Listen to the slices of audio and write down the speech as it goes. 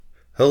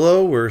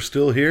Hello, we're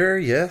still here.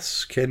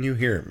 Yes, can you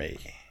hear me?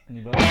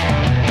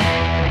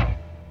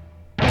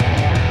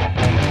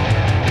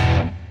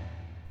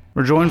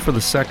 We're joined for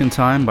the second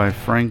time by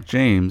Frank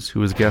James,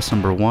 who is guest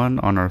number 1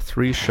 on our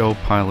 3-show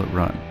pilot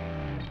run.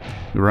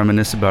 We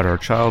reminisce about our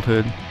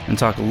childhood and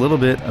talk a little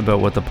bit about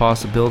what the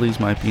possibilities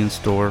might be in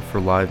store for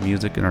live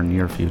music in our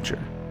near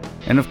future.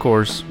 And of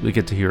course, we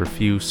get to hear a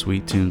few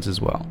sweet tunes as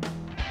well.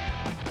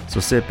 So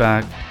sit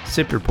back,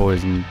 sip your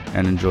poison,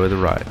 and enjoy the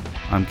ride.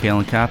 I'm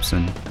Kalen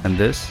Capson, and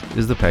this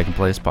is the Peg and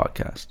Place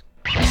Podcast.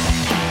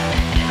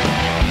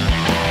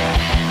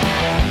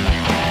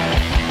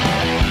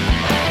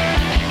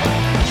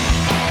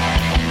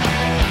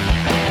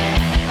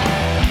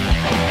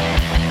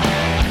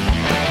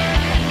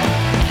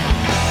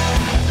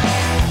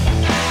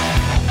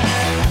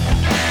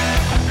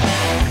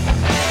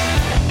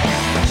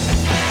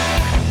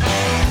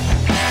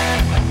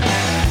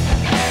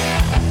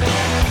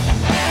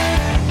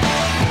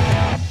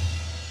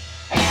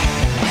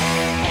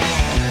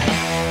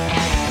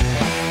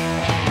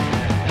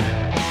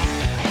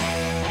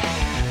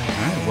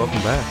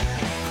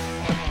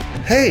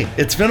 Hey,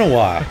 it's been a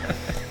while.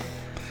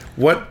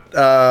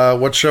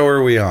 What show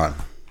are we on?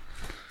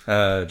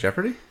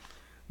 Jeopardy?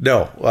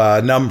 No,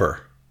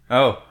 number.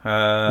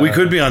 We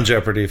could be on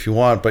Jeopardy if you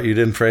want, but you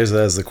didn't phrase it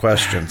as the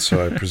question,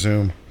 so I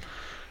presume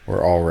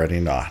we're already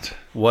not.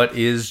 What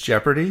is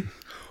Jeopardy?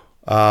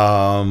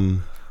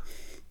 Yes.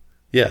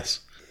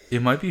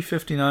 It might be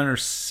 59 or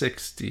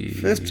 60.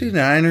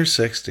 59 or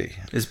 60.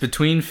 It's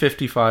between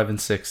 55 and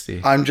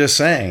 60. I'm just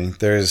saying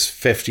there's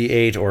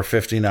 58 or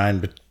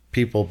 59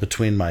 people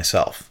between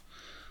myself.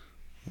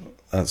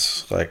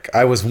 That's like,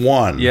 I was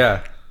one.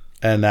 Yeah.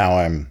 And now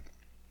I'm...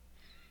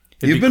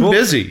 You've been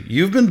busy.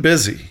 You've been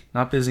busy.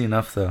 Not busy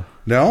enough, though.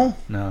 No?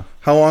 No.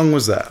 How long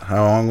was that?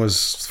 How long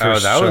was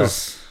first show?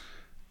 Was...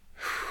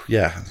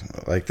 Yeah.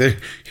 Like,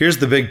 here's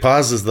the big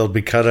pauses that'll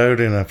be cut out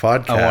in a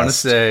podcast. I want to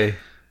say...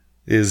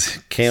 Is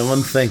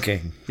Kalen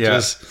thinking. Yeah.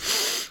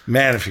 Just,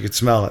 man, if you could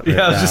smell it.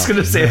 Yeah, I was now. just going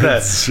to say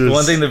that. Just,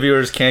 one thing the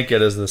viewers can't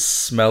get is the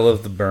smell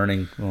of the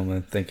burning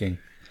moment thinking.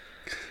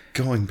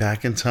 Going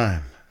back in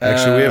time.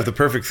 Actually, we have the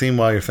perfect theme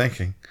while you're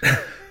thinking. I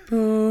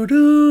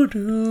wonder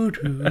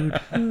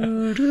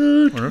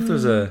if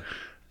there's a...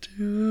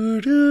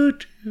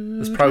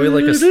 It's probably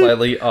like a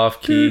slightly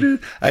off-key...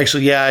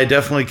 Actually, yeah, I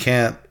definitely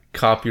can't...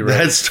 Copyright.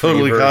 That's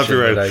totally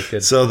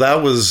copyrighted. So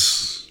that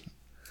was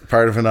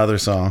part of another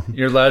song.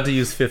 You're allowed to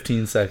use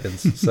 15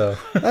 seconds, so...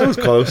 That was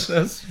close.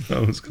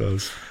 That was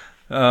close.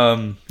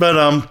 Bum.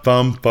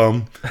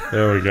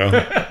 There we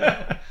go.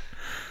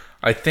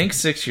 I think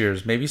 6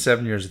 years, maybe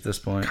 7 years at this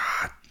point.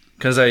 God.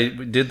 Because I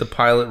did the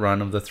pilot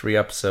run of the 3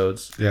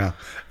 episodes. Yeah.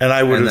 And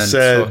I would have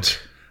said,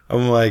 I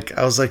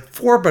was like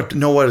 4, but you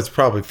know what? It's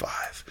probably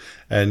 5.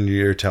 And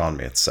you're telling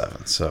me it's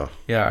 7. So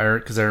yeah,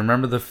 because I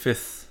remember the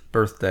 5th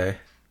birthday.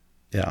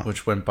 Yeah.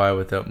 Which went by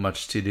without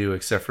much to do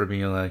except for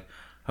being like,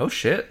 oh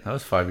shit, that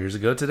was 5 years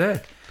ago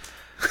today.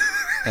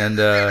 And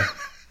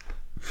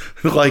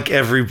like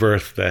every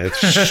birthday, it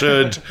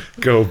should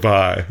go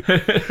by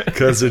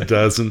because it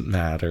doesn't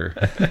matter.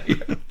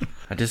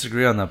 I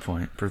disagree on that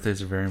point.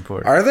 Birthdays are very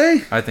important. Are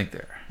they? I think they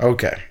are.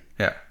 Okay.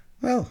 Yeah.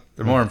 Well,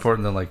 they're more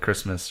important than like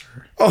Christmas.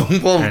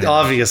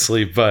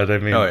 Obviously, but I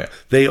mean,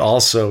 they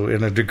also,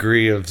 in a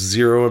degree of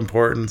 0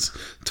 importance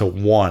to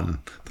 1.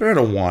 They're at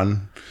a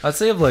 1. I'd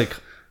say of like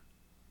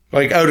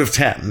out of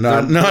 10.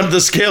 Not the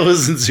scale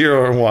isn't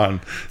 0 or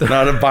 1.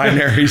 Not a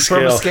binary scale.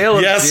 From a scale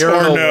of yes 0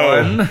 or to no.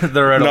 1,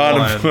 they're at a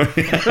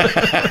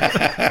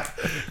 1.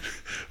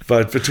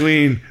 But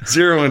between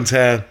 0 and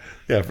 10,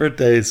 yeah,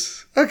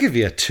 birthdays, I'll give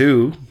you a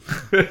 2.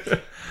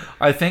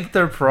 I think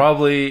they're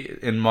probably,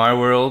 in my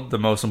world, the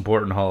most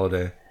important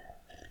holiday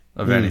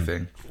of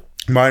anything.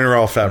 Mine are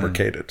all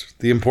fabricated.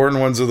 The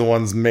important ones are the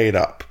ones made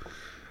up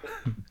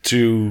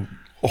to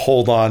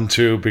hold on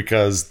to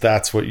because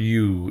that's what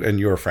you and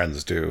your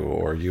friends do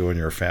or you and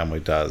your family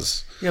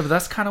does. Yeah, but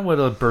that's kind of what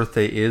a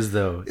birthday is,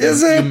 though.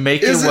 Is it? You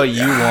make it what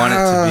you want it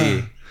to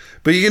be.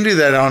 But you can do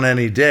that on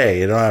any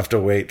day. You don't have to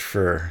wait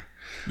for...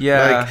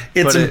 Yeah. Like,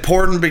 it's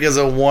important because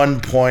at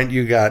one point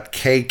you got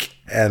cake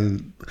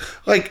and...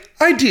 Like,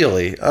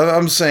 ideally,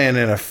 I'm saying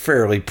in a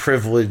fairly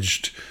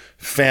privileged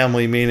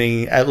family,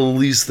 meaning at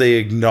least they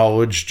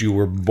acknowledged you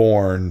were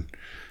born.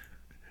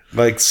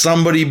 Like,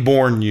 somebody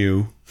born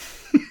you...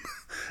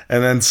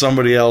 And then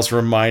somebody else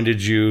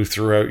reminded you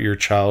throughout your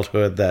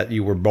childhood that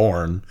you were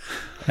born.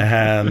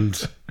 And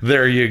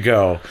there you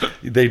go.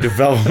 They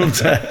developed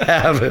a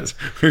habit.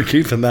 We're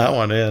keeping that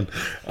one in.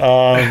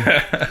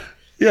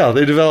 Yeah,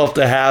 they developed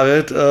a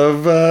habit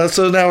of...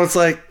 so now it's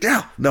like,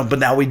 but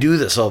now we do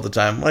this all the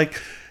time.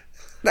 Like,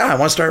 I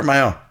want to start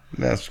my own.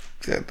 I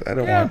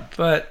don't want...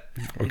 but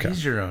it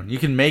is your own. You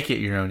can make it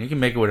your own. You can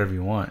make it whatever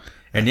you want.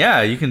 And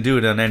yeah, you can do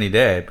it on any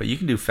day, but you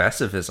can do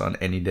Festivus on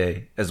any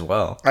day as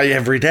well.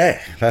 Every day.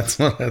 That's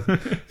what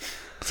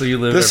So you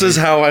live This is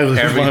how I live.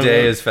 Every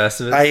day is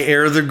Festivus? I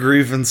air the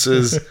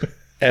grievances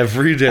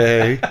every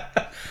day.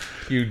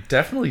 You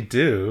definitely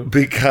do.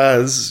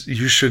 Because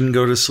you shouldn't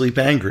go to sleep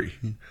angry.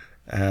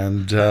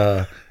 And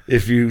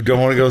if you don't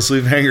want to go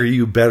sleep hanger,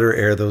 you better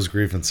air those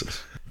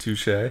grievances.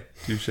 Touche.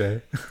 Yeah,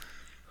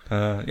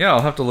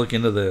 I'll have to look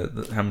into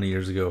the how many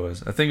years ago it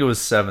was. I think it was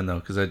 7 though,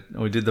 because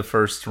we did the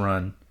first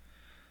run,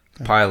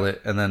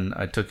 pilot, and then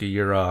I took a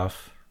year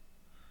off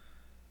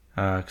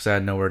because I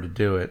had nowhere to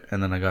do it,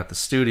 and then I got the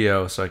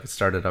studio so I could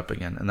start it up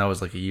again, and that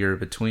was like a year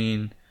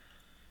between,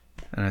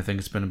 and I think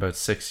it's been about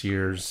 6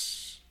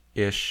 years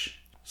ish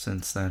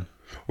since then.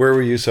 Where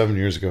were you 7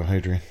 years ago,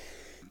 Adrian?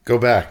 Go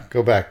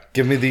back.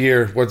 Give me the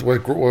year.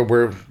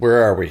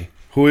 Where are we?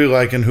 Who we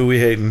liking? Who we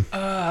hating?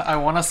 I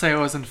want to say I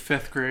was in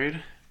 5th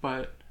grade,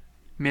 but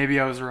maybe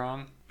I was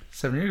wrong.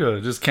 7 years ago.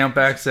 Just count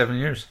back 7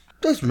 years.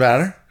 Doesn't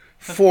matter.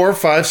 4,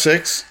 5,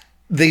 6.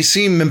 They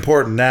seem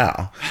important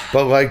now,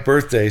 but like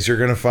birthdays, you're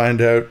going to find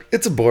out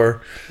it's a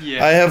blur.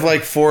 Yeah. I have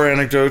like 4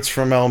 anecdotes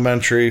from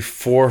elementary,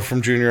 4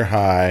 from junior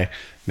high,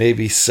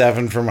 maybe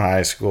 7 from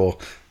high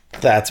school.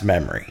 That's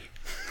memory.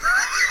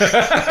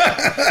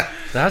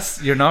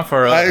 You're not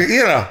far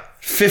off.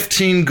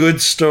 15 good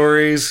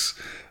stories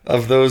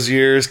of those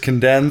years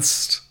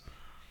condensed.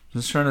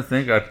 Just trying to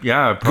think.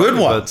 Good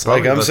ones.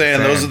 Like I'm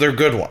saying, those are their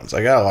good ones.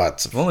 I got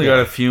lots. I've only got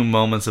a few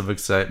moments of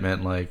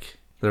excitement. Like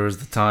there was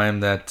the time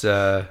that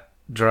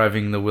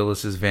driving the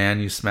Willis's van,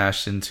 you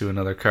smashed into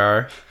another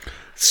car.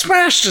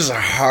 Smashed is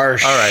a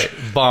harsh. All right,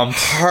 bumped.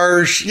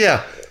 Harsh.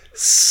 Yeah.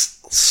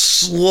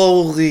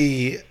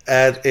 Slowly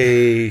at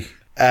a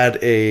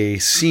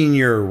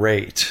senior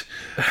rate,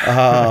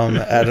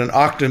 at an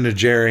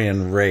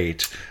octogenarian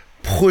rate,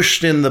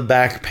 pushed in the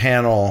back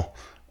panel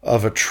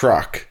of a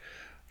truck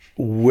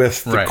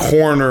with the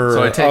corner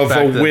of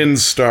a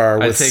Windstar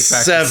with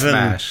 7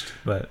 smashed,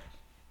 but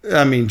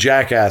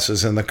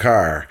jackasses in the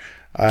car,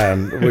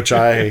 which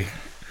I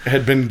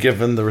had been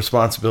given the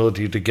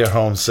responsibility to get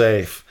home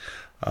safe.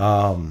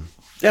 I'm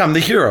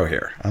the hero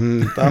here.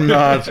 I'm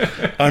not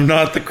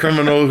the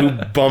criminal who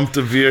bumped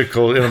a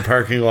vehicle in a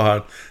parking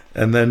lot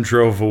and then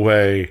drove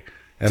away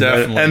and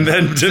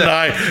then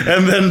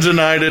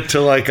denied it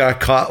till I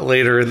got caught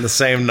later in the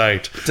same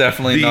night.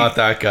 Definitely not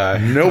that guy.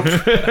 Nope.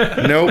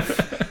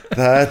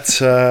 That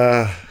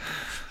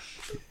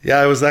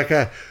I was that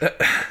guy.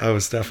 I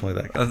was definitely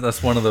that guy.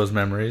 That's one of those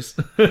memories.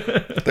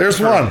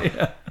 There's one.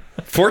 Yeah.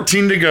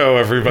 14 to go,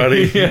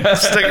 everybody. Yeah.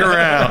 Stick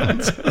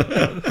around.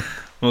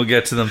 We'll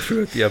get to them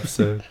throughout the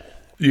episode.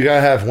 You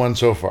gotta have one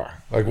so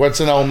far. Like, what's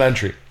an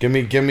elementary? Give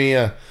me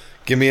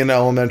an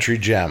elementary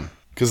gem.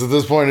 Because at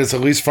this point, it's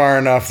at least far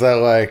enough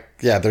that,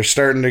 they're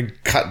starting to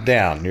cut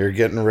down. You're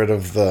getting rid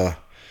of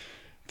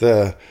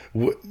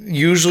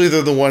usually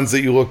they're the ones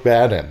that you look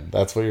bad in.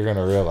 That's what you're going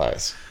to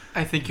realize.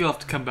 I think you'll have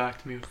to come back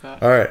to me with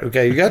that. All right.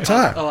 Okay. You got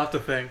time. I'll have to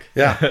think.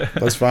 Yeah.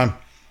 That's fine.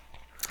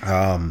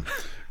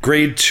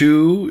 Grade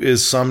 2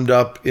 is summed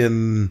up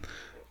in,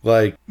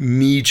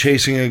 me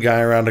chasing a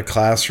guy around a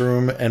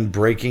classroom and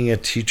breaking a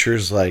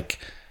teacher's,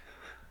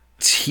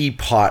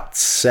 teapot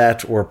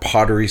set or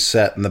pottery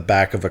set in the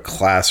back of a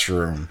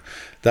classroom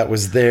that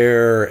was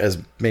there as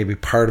maybe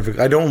part of it.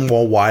 I don't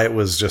know why it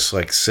was just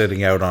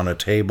sitting out on a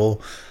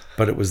table,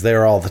 but it was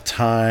there all the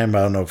time. I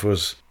don't know if it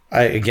was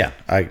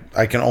I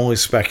can only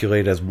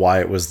speculate as why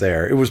it was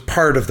there. It was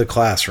part of the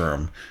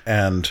classroom,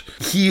 and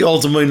he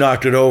ultimately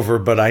knocked it over,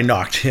 but I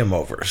knocked him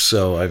over.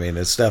 So,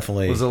 it's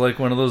definitely... Was it like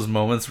one of those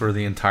moments where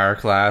the entire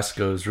class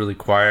goes really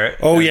quiet?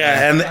 Oh,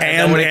 yeah,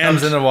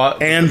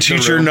 and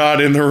teacher not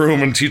in the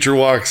room, and teacher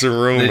walks in the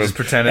room. They just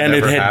pretend it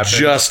never happened.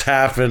 Just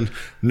happened.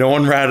 No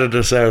one ratted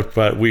us out,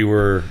 but we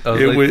were...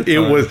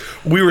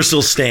 We were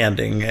still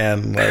standing,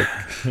 and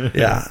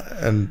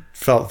and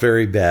felt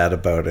very bad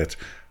about it.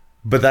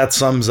 But that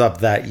sums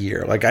up that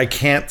year. I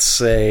can't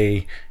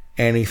say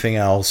anything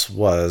else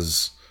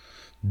was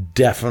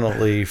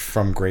definitely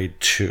from grade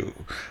 2.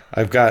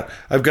 I've got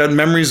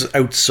memories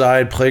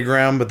outside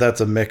playground, but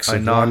that's a mix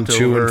of 1,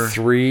 2, and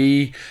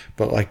 3.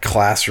 But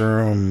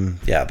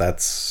classroom,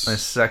 that's my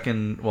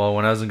second. Well,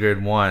 when I was in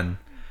grade 1,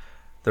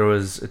 there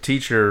was a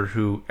teacher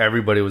who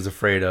everybody was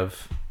afraid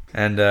of,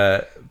 and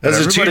as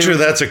a teacher,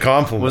 that's a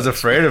compliment. Was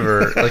afraid of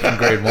her in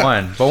grade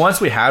 1, but once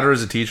we had her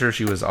as a teacher,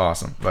 she was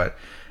awesome. But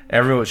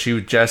she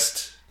would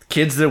just,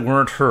 kids that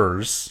weren't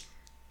hers,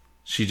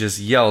 she just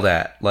yelled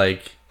at.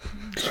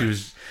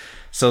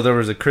 So there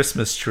was a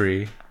Christmas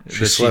tree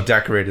she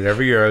decorated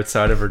every year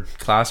outside of her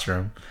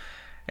classroom.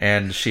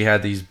 And she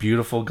had these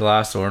beautiful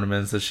glass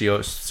ornaments that she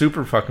was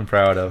super fucking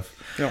proud of.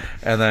 Yeah.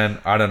 And then,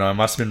 I don't know, I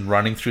must have been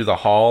running through the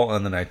hall,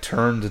 and then I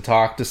turned to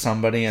talk to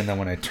somebody, and then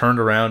when I turned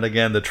around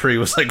again, the tree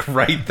was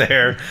right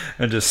there,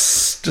 and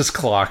just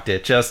clocked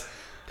it.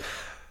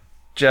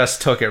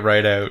 Just took it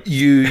right out.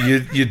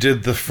 You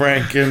did the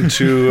Frank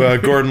into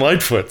Gordon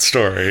Lightfoot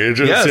story.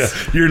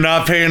 Yes. You're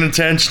not paying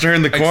attention,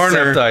 turn the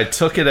corner. Except I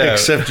took it out.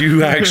 Except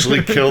you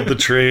actually killed the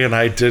tree, and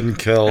I didn't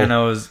kill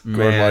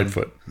Gordon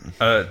Lightfoot.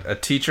 A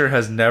teacher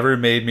has never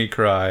made me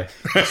cry,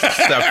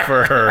 except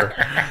for her.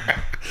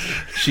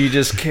 She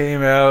just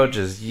came out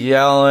just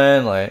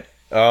yelling,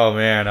 oh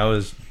man, I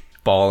was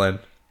bawling.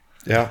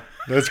 Yeah.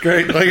 That's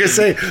great. Like I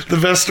say, the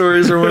best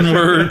stories are when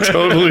we're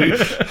totally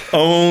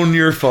own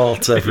your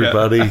faults,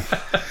 everybody.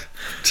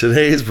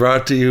 Today is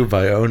brought to you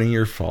by owning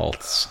your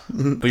faults.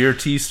 But your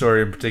tea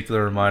story in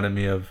particular reminded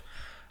me of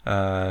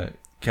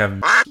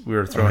Kevin. We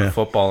were throwing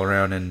football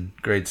around in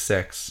grade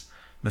 6,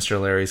 Mr.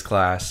 Larry's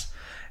class,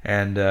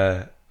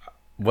 and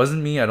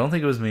wasn't me. I don't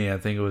think it was me. I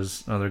think it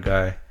was another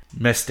guy.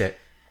 Missed it,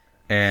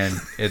 and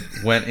it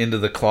went into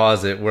the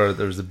closet where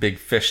there was a big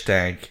fish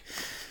tank,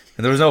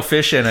 and there was no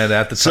fish in it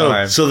at the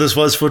time. So this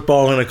was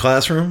football in a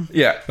classroom?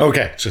 Yeah.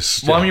 Okay.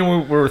 Just. Well, I mean,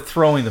 we were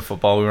throwing the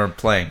football. We weren't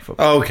playing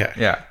football. Okay.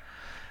 Yeah.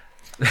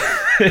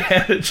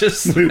 And it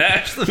just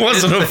smashed the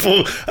Wasn't a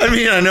full. I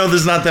mean, I know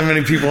there's not that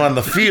many people on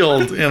the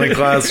field in a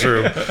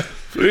classroom.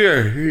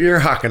 You're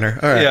hawking her.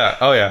 All right. Yeah.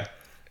 Oh, yeah.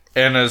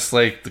 And it's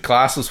like the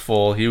class was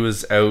full. He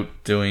was out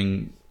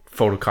doing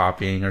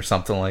photocopying or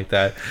something like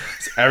that.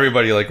 So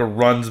everybody like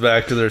runs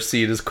back to their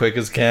seat as quick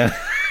as can.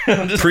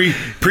 Pre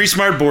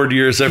smart board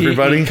years,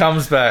 everybody. He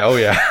comes back. Oh,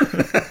 yeah.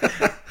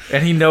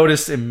 And he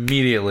noticed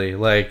immediately,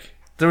 like,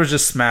 there was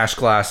just smashed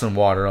glass and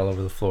water all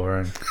over the floor.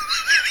 And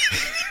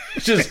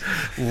just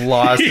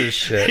lost his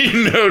shit. He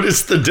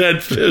noticed the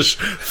dead fish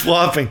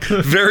flopping.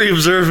 Very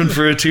observant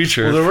for a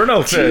teacher. Well, there were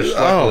no fish,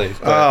 luckily.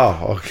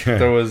 Okay.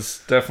 There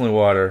was definitely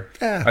water.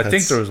 Yeah, I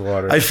think there was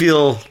water. I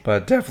feel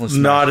but definitely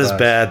not glass. as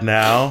bad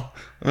now.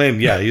 I mean,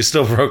 yeah, you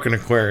still broke an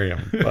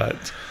aquarium,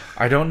 but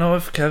I don't know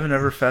if Kevin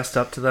ever fessed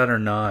up to that or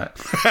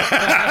not.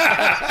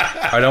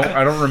 I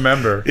don't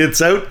remember.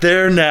 It's out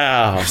there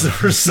now. There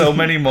were so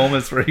many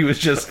moments where he was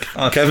just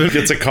Kevin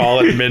gets a call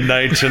at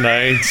midnight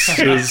tonight.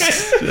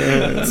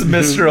 It's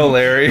Mr.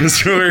 O'Leary.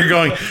 So we're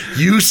going,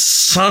 you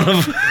son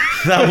of...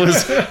 That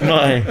was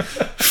my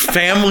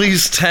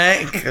family's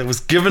tank. It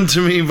was given to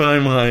me by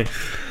my...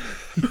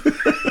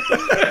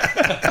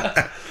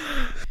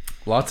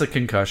 Lots of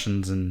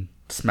concussions and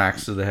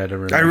smacks to the head.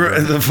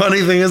 The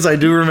funny thing is, I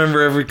do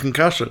remember every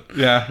concussion.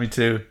 Yeah, me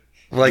too.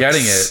 Like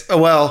getting it.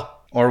 Well...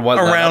 Or what?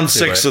 Around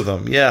 6 of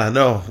them. Yeah,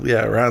 no.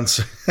 Yeah, around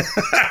 6.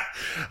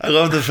 I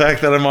love the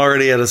fact that I'm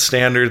already at a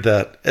standard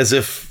that, as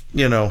if,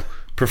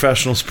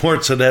 professional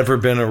sports had ever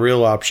been a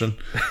real option.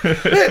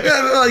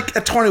 Like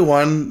at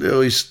 21, at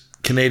least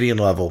Canadian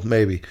level,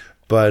 maybe.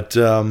 But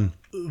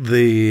that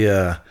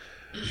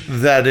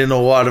in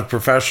a lot of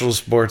professional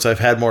sports, I've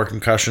had more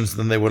concussions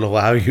than they would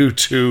allow you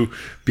to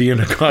be in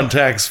a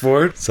contact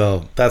sport.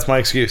 So that's my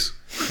excuse.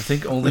 I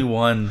think only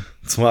one.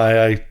 That's why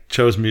I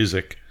chose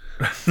music.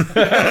 Because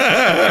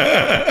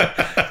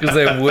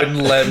they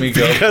wouldn't let me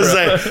go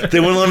they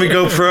wouldn't let me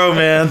go pro,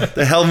 man.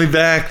 They held me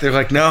back. They're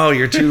like, no,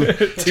 you're too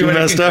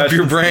messed up.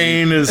 Your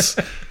brain it's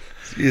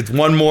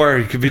one more,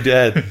 you could be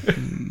dead.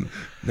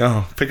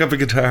 No, pick up a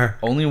guitar.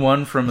 Only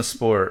one from a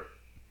sport.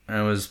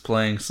 I was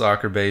playing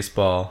soccer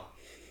baseball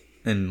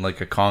in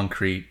like a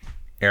concrete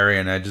area,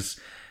 and I just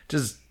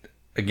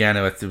again,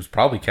 it was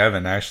probably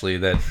Kevin actually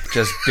that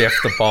just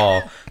biffed the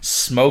ball,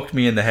 smoked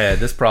me in the head.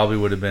 This probably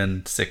would have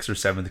been 6th or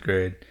 7th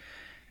grade.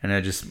 And I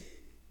just,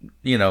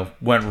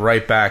 went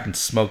right back and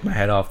smoked my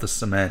head off the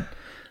cement.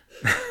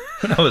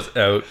 And I was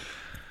out.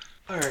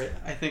 All right,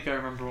 I think I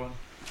remember one.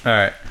 All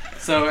right.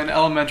 So in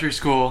elementary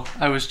school,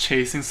 I was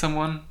chasing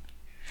someone,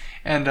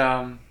 and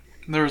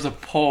there was a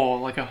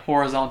pole, like a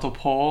horizontal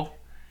pole.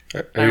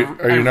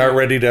 Are you not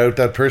ready to out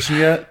that person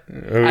yet?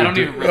 I don't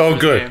even remember. Oh, the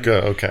good, name.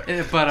 good,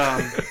 okay. But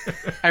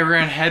I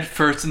ran head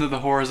first into the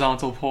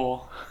horizontal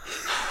pole.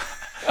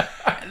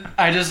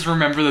 I just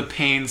remember the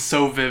pain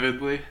so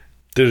vividly.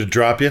 Did it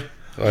drop you?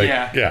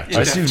 Yeah.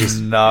 I seem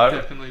to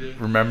not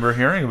remember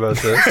hearing about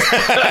this.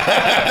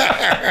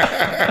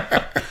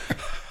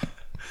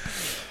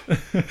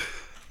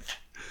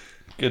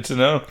 Good to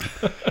know.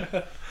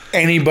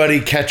 Anybody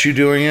catch you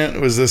doing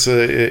it? Was this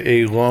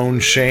a lone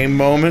shame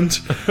moment?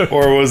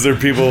 Or was there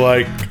people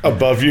like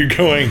above you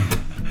going,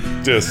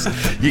 just,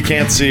 you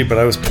can't see, but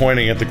I was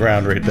pointing at the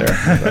ground right there.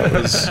 That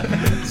was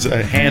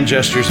hand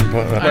gestures and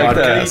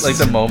podcasts. Like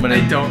the moment.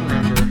 I don't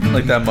remember.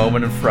 Like that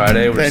moment in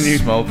Friday where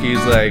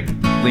Smokey's like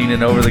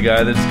leaning over the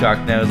guy that just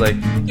got down. Like,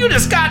 you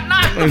just got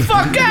knocked the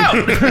fuck out.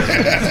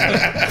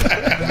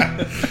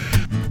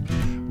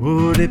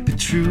 Would it be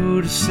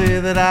true to say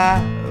that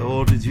I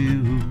ordered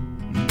you?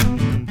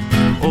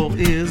 Or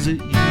is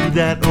it you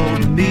that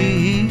ordered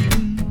me?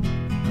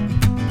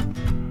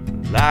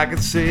 Like I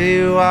say,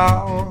 you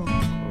are the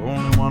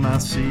only one I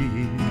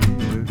see,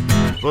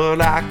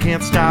 but I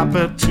can't stop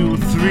at 2 or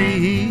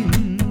 3.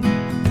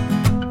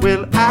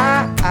 Well,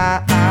 I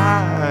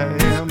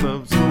am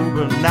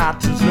sober not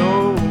to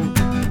know.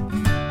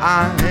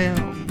 I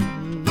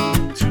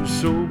am too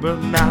sober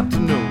not to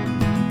know.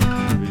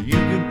 You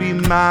could be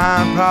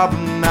my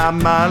problem, not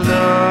my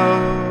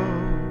love.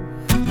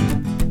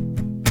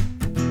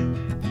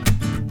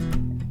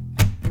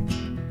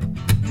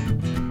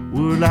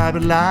 Would I be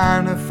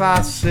lying if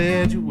I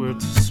said you were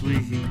too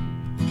sweet?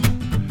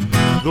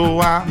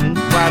 Though I'm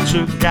quite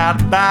sure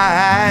got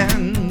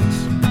binds.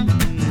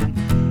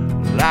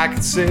 I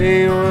could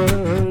say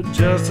you're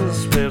just a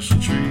special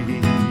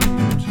treat,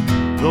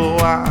 though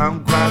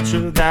I'm quite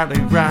sure that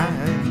ain't right.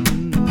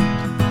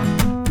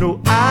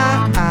 No,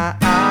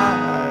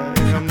 I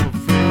am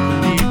afraid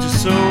to need you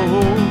so.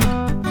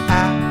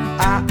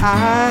 I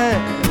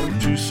am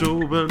too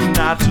sober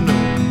not to know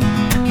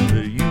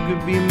that you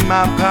could be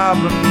my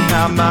problem,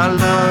 not my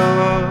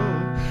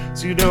love.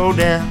 So you go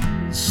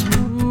down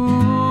smooth.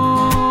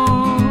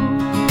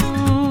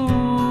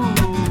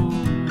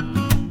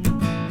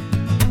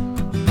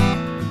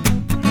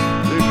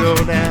 You go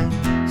down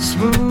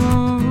smooth.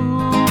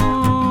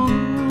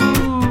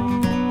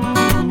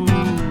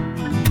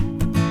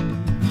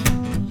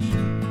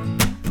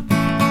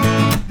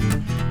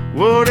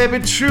 Would it be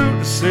true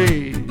to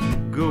say,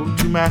 go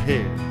to my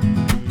head?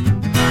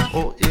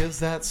 Or is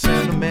that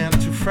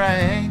sentiment too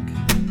frank?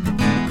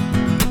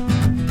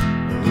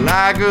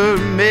 Like a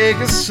make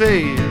us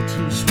say it's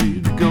too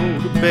sweet to go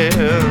to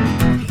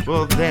bed.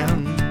 Well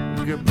then,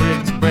 you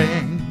break the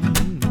bank.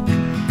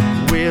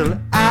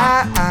 Well,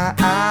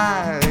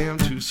 I am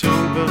too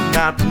sober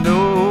not to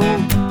know.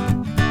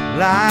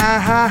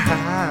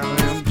 I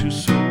am too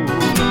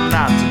sober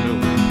not to know.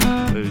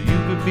 You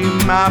could be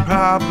my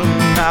problem,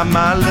 not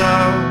my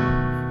love.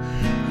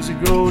 'Cause you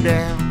go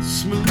down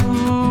smooth.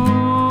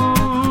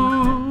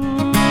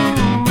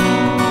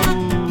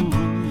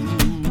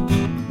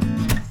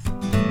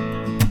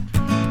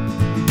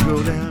 You go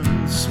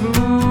down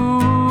smooth.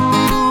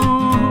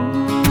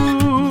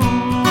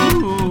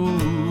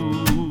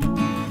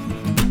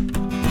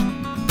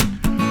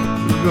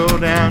 You go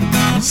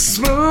down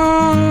smooth.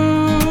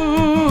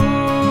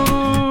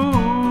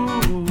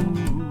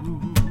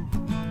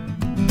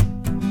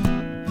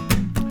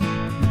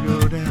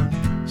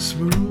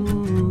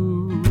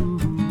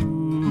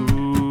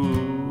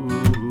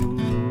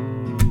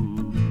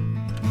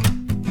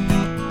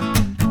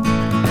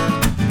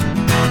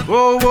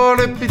 Oh, would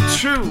it be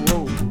true?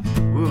 Oh,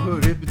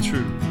 would it be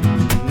true?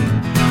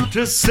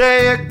 To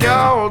say it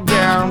go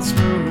down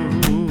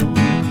smooth.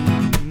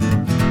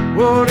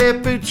 Would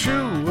it be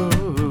true?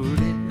 Would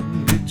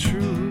it be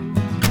true?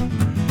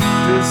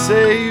 To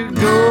say you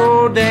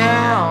go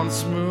down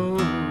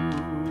smooth.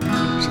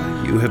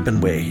 You have been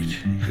weighed.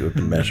 You have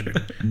been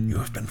measured. You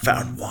have been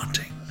found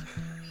wanting.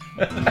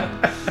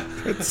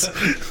 It's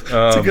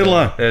a good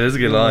line. It is a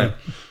good line.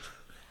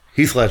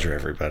 Heath Ledger,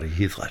 everybody.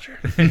 Heath Ledger.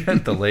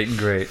 The late and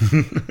great.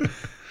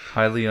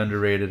 Highly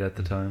underrated at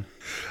the time.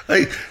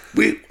 I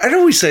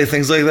know we say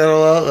things like that a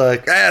lot,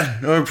 like,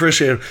 don't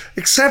appreciate him.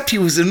 Except he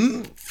was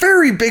in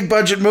very big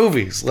budget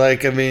movies.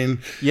 Like, I mean,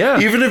 yeah.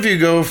 Even if you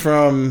go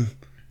from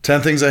 10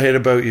 Things I Hate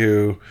About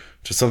You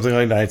to something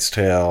like Knight's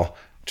Tale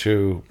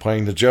to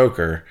playing the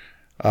Joker,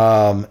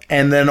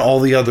 and then all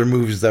the other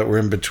movies that were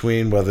in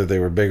between, whether they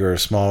were bigger or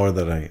smaller,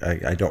 that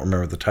I don't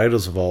remember the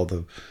titles of all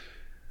the.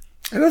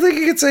 I don't think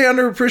you could say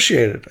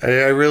underappreciated.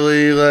 I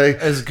really like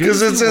as good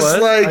as it's he just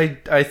was,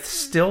 like I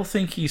still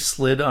think he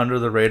slid under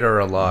the radar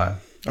a lot.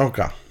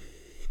 Okay.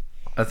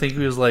 I think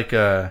he was like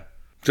a.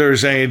 So you're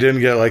saying he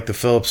didn't get like the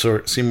Philip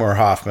Seymour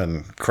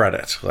Hoffman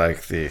credit,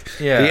 like the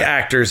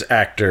actor's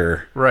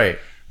actor right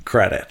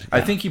credit. Yeah.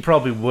 I think he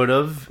probably would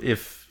have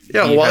if.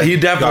 He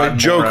definitely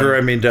Joker.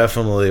 I mean,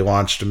 definitely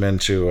launched him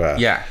into.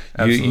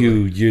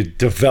 Absolutely. You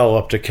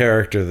developed a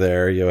character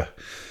there.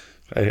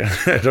 I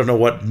don't know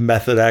what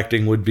method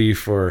acting would be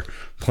for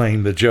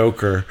playing the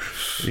Joker.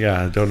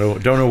 Yeah, don't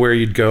know where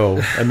you'd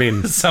go. I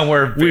mean,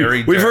 somewhere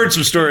very. We've heard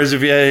some stories.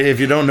 If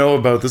you don't know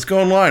about this, go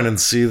online and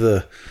see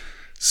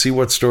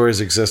what stories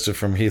existed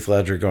from Heath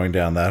Ledger going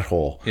down that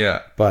hole.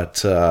 Yeah,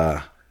 but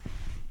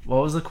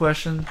what was the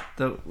question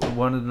that I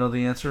wanted to know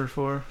the answer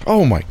for?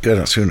 Oh my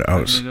goodness, who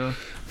knows?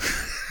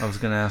 I was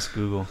going to ask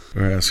Google.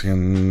 We're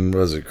asking,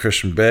 was it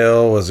Christian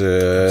Bale? Was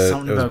it?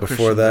 Something it was about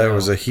before Christian that. Bale,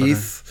 Was it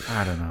Heath?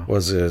 I don't know.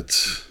 Was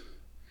it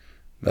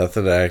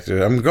method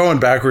actor? I'm going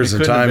backwards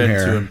in time have been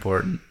here. Too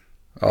important.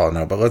 Oh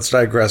no, but let's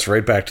digress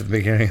right back to the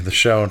beginning of the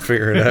show and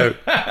figure it out.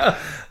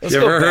 You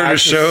ever heard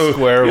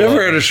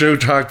a show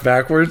talk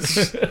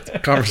backwards,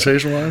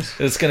 conversation wise?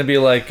 It's going to be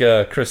like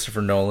a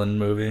Christopher Nolan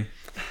movie.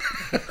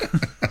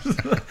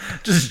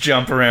 Just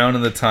jump around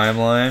in the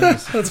timeline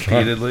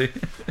repeatedly.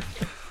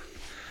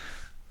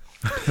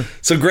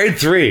 So grade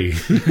 3.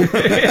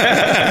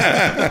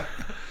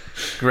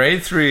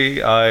 Grade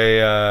 3,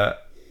 I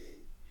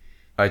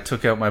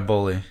took out my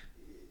bully.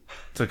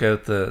 Took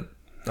out the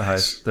high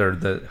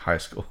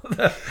school.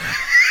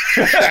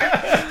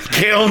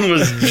 Kalen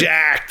was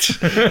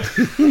jacked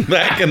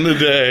back in the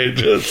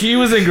day. He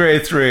was in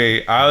grade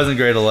 3. I was in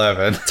grade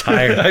 11.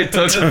 Tired. I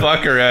took the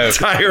fucker out.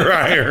 Tire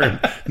iron.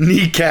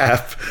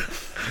 Kneecap.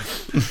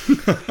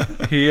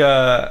 He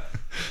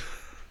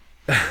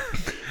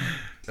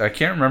I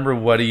can't remember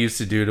what he used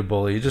to do to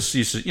bully. He just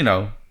used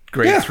to,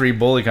 grade 3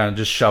 bully, kind of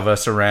just shove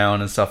us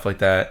around and stuff like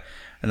that.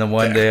 And then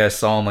one day I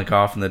saw him like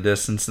off in the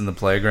distance in the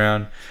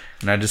playground,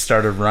 and I just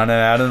started running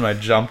at him. I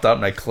jumped up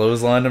and I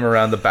clotheslined him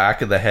around the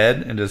back of the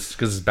head, and just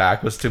because his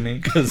back was to me,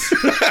 because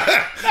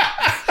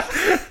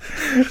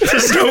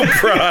there's no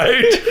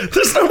pride.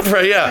 There's no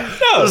pride. Yeah.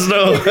 No, there's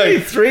no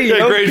grade 3. You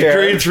don't care.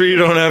 Grade 3, you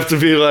don't have to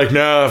be like,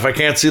 no, if I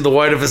can't see the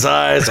white of his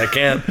eyes, I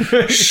can't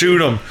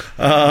shoot him.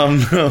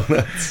 No,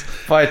 that's.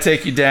 If I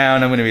take you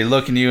down, I'm going to be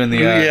looking you in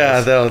the eyes.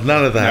 Yeah,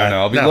 none of that.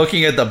 No, I'll be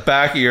looking at the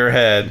back of your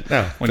head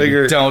when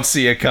you don't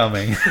see it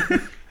coming.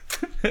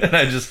 And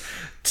I just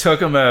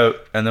took him out,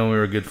 and then we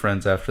were good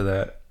friends after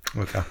that.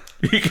 Okay.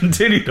 He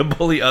continued to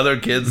bully other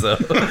kids though,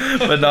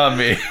 but not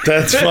me.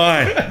 That's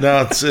fine.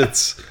 No,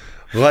 it's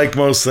like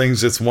most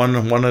things. It's one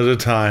at a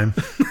time,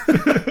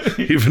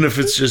 even if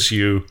it's just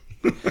you.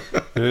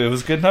 It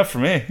was good enough for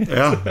me.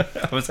 Yeah,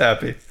 I was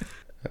happy.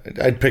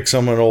 I'd pick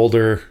someone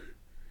older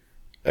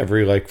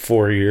every like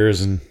 4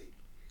 years and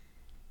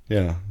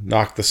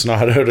knock the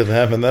snot out of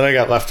them, and then I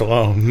got left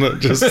alone.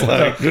 just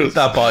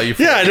That bought you.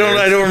 Yeah, I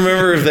don't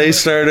remember if they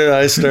started,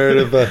 I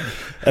started, but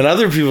and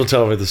other people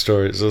tell me the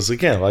story. So it's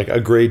again like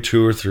a grade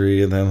 2 or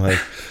 3, and then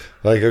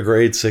like a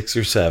grade 6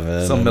 or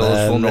 7. Some middle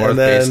school north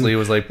basically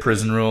was like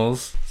prison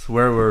rules. So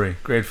where were we?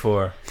 Grade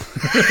 4.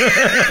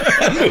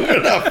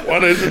 Moving up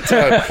one at a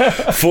time.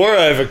 4,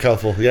 I have a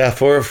couple. Yeah,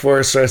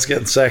 4 starts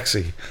getting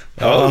sexy.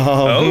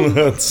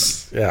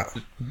 That's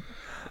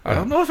I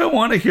don't know if I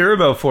want to hear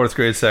about 4th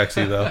grade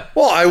sexy though.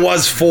 Well, I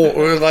was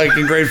 4, like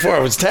in grade 4, I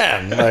was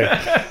 10.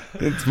 Like,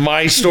 it's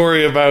my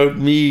story about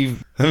me.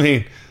 I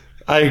mean,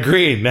 I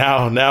agree.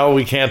 Now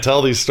we can't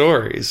tell these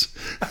stories.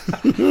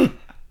 It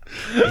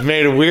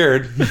made it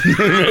weird.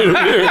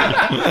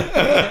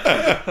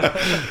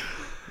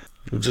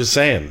 I'm just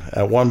saying,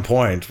 at one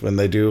point when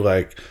they do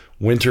like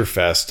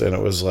Winterfest, and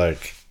it was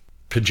like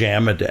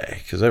pajama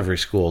day, because every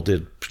school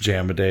did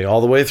pajama day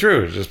all the way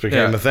through. It just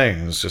became a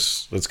thing. It's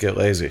just, let's get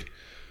lazy.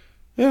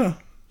 Yeah,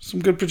 some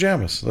good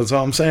pajamas. That's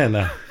all I'm saying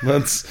now.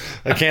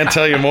 I can't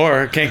tell you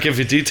more. I can't give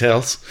you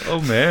details.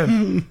 Oh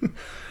man.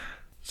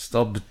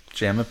 Still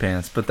pajama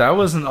pants. But that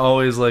wasn't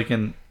always like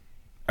an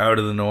out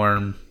of the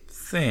norm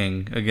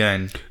thing.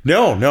 Again.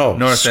 No.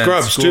 North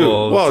Scrubs End too.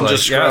 School Well, was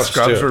just like, Scrubs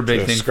Scrubs too. were a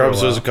big thing Scrubs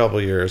for a was while. a couple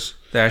of years.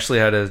 They actually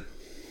had to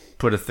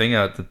put a thing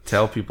out to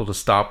tell people to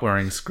stop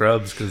wearing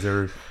scrubs because they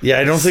were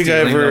I don't think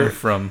I stealing ever them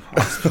from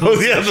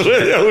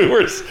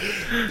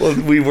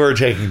we were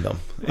taking them.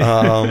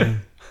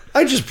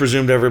 I just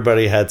presumed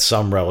everybody had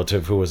some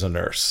relative who was a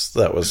nurse.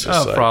 That was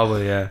just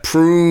probably, yeah.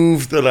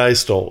 Prove that I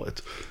stole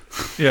it.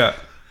 Yeah.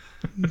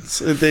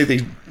 So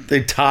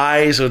they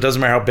tie, so it doesn't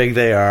matter how big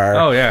they are.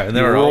 Oh, yeah. And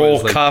they were roll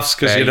always, like, cuffs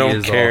because you baggy don't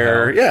as all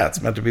care. hell. Yeah,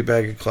 it's meant to be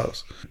baggy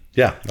clothes.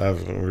 Yeah,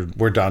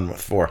 we're done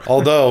with 4.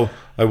 Although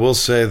I will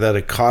say that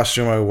a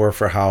costume I wore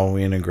for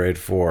Halloween in grade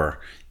 4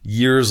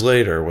 years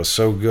later was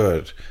so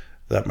good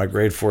that my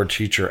grade 4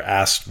 teacher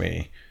asked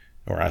my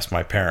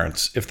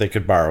parents if they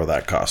could borrow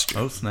that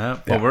costume. Oh,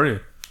 snap. What were you?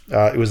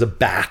 It was a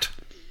bat.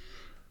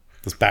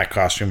 This bat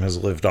costume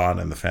has lived on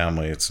in the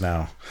family. It's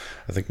now,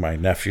 I think my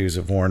nephews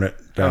have worn it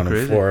down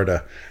in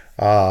Florida.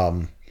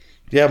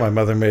 My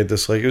mother made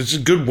this, like, it was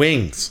just good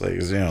wings, like,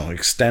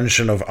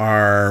 extension of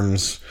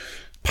arms,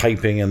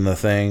 piping in the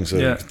thing,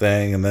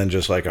 and then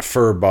just like a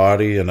fur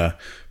body and a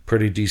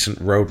pretty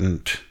decent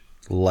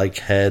rodent-like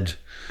head.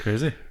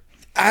 Crazy.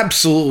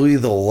 Absolutely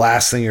the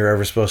last thing you're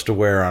ever supposed to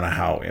wear on a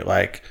Halloween.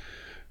 Like,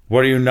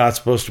 what are you not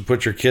supposed to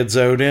put your kids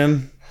out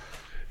in?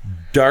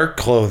 Dark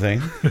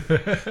clothing,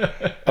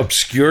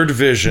 obscured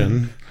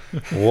vision,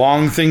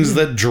 long things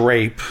that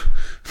drape,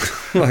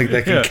 like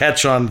they can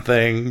catch on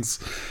things.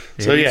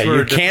 So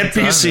you can't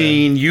be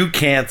seen, you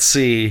can't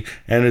see,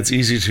 and it's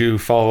easy to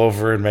fall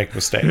over and make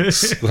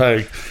mistakes.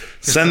 Like,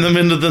 send them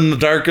into the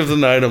dark of the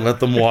night and let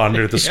them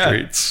wander the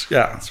streets.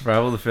 Yeah,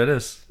 survival of the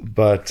fittest.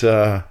 But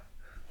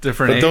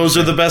different. But those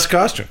are the best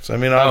costumes. I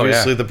mean,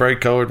 obviously the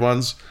bright colored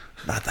ones,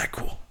 not that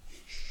cool.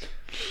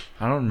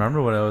 I don't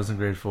remember what I was in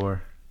grade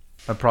 4.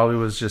 I probably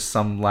was just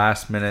some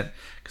last minute,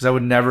 because I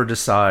would never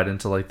decide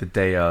until like the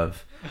day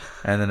of,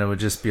 and then it would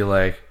just be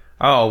like,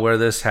 oh, I'll wear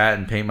this hat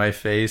and paint my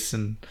face.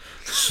 And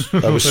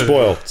I was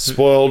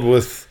spoiled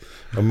with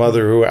a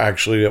mother who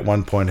actually at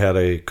one point had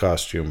a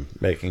costume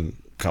making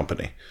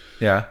company.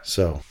 Yeah.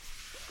 So,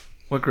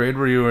 what grade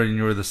were you when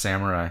you were the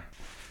samurai?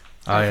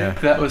 I think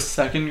that was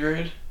 2nd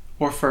grade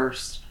or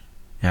 1st.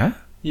 Yeah.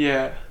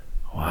 Yeah.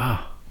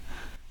 Wow.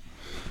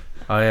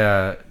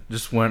 I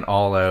just went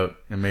all out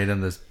and made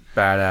him this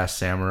badass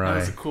samurai. That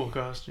was a cool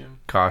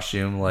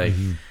costume, like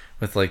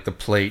with like the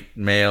plate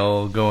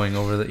mail going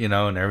over the,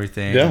 and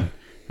everything. Yeah,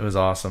 it was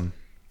awesome.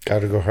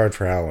 Got to go hard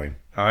for Halloween.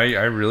 I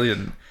really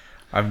didn't.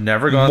 I've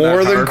never gone more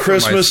that than hard for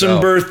Christmas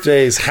and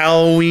birthdays.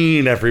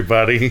 Halloween,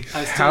 everybody.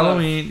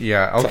 Halloween,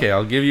 yeah. Okay,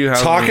 I'll give you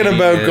Halloween. Talking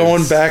about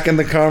going back in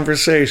the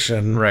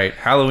conversation, right?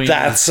 Halloween.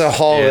 That's a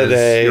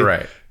holiday. You're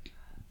right.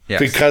 Yes.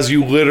 Because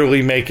you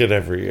literally make it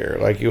every year.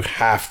 Like, you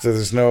have to.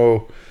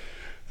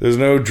 There's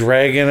no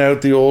dragging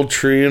out the old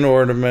tree and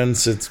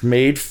ornaments. It's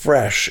made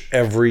fresh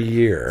every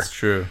year. It's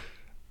true.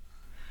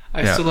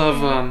 I still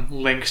have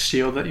Link's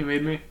shield that you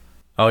made me.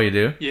 Oh, you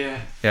do? Yeah.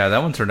 Yeah,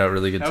 that one turned out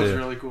really good too. That was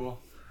really cool.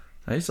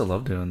 I used to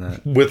love doing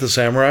that. With the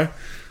samurai?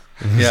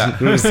 Yeah.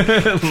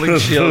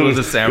 Link shield with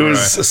a samurai.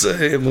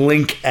 It was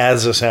Link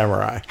as a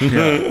samurai.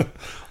 Yeah.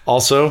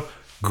 Also,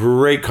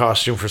 great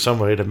costume for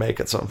somebody to make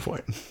at some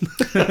point.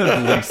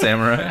 Link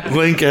samurai.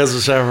 Link as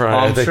a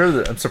samurai.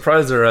 I'm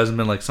surprised there hasn't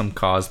been like some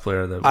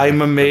cosplayer that.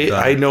 I'm amazed.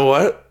 I know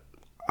what.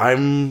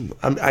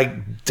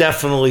 I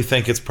definitely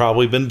think it's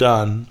probably been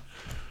done,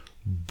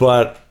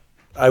 but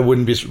I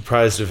wouldn't be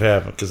surprised if it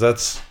happened, because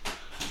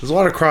there's a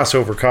lot of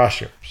crossover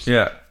costumes.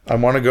 Yeah. I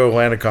want to go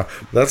Atlantic.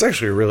 That's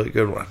actually a really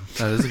good one.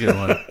 That is a good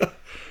one.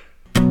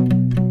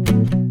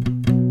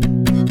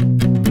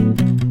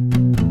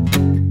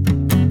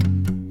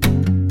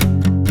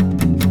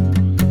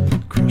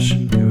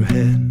 Crushing your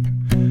head,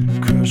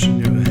 crushing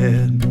your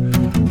head.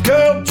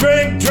 Girl,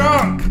 drink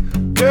drunk,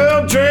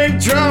 girl, drink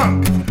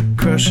drunk.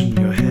 Crushing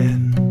your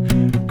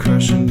head,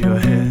 crushing your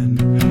head.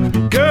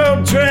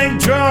 Girl,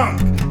 drink drunk,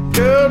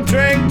 girl,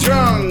 drink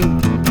drunk.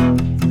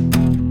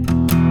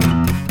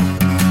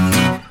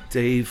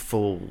 Dave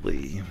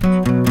Foley.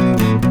 Girl,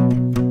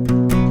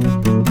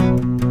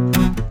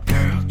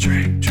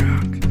 drink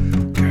drunk,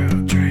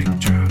 girl, drink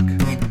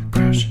drunk.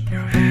 Crushing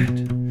your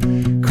head,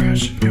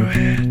 crushing your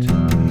head.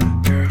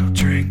 Girl,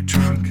 drink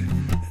drunk,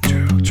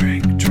 girl,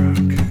 drink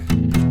drunk.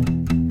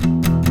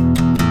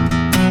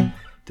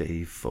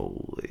 Dave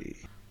Foley.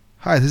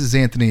 Hi, this is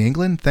Anthony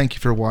England. Thank you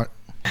for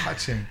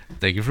watching.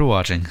 Thank you for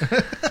watching.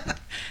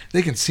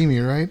 They can see me,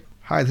 right?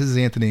 Hi, this is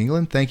Anthony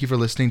England. Thank you for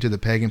listening to the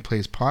Pagan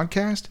Plays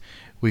podcast.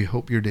 We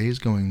hope your day is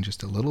going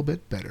just a little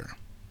bit better.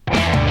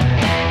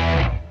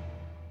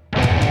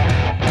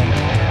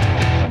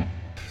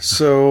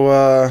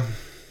 So,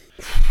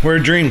 where are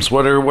dreams?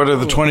 What are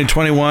the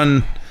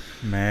 2021?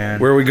 Man.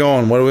 Where are we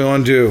going? What do we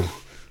want to do?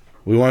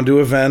 We want to do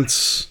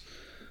events.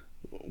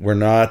 We're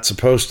not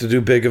supposed to do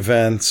big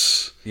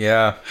events.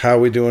 Yeah. How are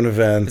we doing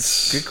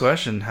events? Good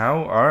question.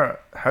 How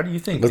do you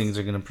think things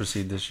are going to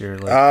proceed this year?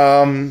 Like,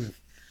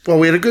 Well,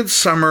 we had a good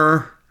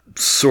summer,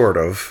 sort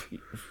of.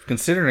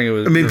 considering it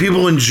was... I mean,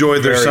 people enjoy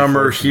their very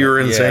summer fortunate. here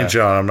in Yeah. St.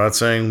 John. I'm not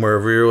saying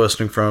wherever you're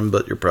listening from,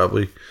 but you're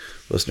probably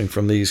listening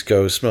from the East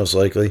Coast, most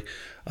likely.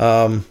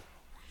 Yeah,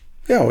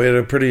 we had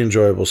a pretty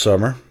enjoyable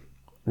summer.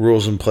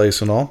 Rules in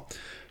place and all.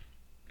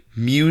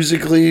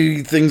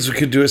 Musically, things we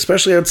could do,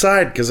 especially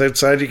outside, because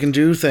outside you can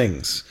do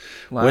things.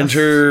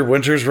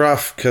 Winter's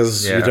rough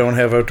because you don't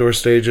have outdoor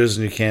stages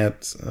and you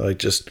can't, like,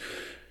 just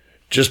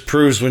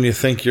proves when you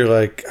think you're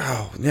like,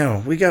 oh,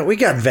 no, we got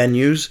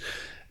venues.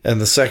 And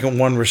the second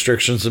one,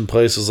 restrictions in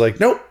place, is like,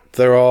 nope,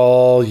 they're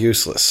all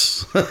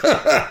useless.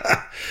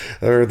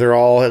 they're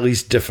all at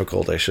least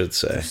difficult, I should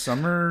say.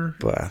 Summer,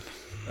 But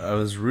I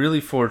was really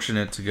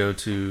fortunate to go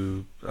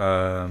to,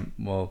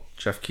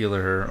 Jeff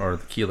Keeler, or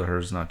the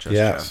Keelers, not just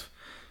Jeff,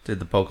 did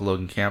the Polka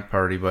Logan camp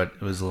party, but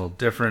it was a little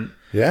different.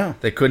 Yeah.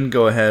 They couldn't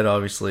go ahead,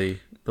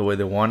 obviously, the way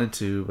they wanted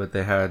to, but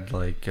they had,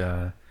 like,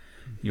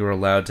 you were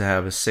allowed to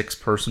have a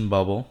 6-person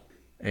bubble,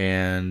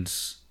 and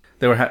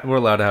they were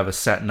allowed to have a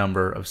set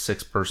number of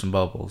 6-person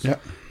bubbles.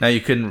 Yep. Now,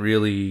 you couldn't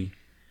really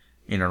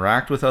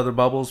interact with other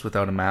bubbles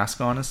without a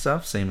mask on and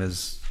stuff, same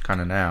as kind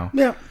of now.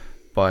 Yeah.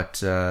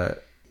 But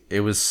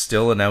it was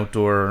still an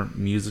outdoor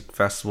music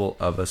festival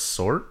of a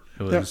sort.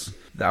 It was...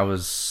 I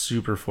was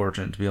super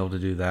fortunate to be able to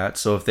do that.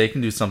 So if they can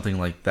do something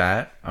like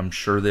that, I'm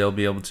sure they'll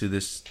be able to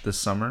this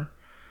summer.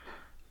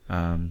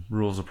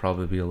 Rules will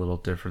probably be a little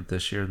different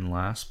this year than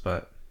last,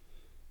 but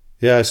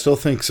Yeah, I still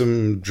think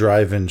some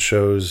drive-in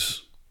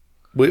shows.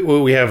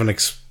 We haven't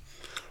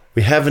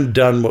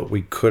done what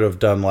we could have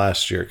done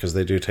last year because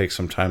they do take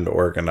some time to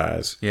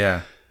organize.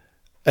 yeah,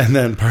 And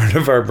then part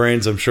of our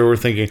brains, I'm sure we're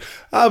thinking,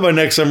 by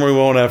next summer we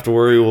won't have to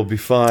worry, we'll be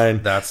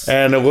fine.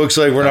 And it looks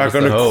like we're not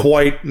going to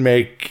quite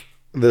make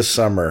this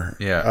summer.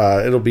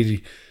 Yeah. It'll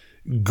be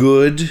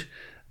good,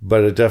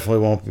 but it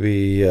definitely won't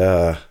be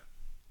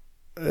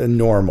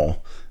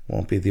normal.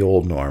 Won't be the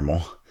old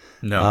normal.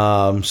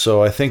 no,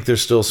 So I think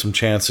there's still some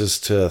chances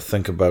to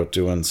think about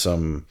doing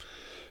some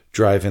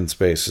drive-in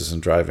spaces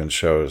and drive-in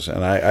shows.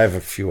 And I have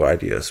a few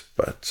ideas,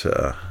 but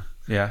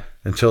yeah,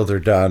 until they're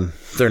done,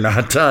 they're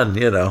not done,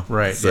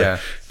 Right, It's the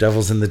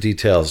devil's in the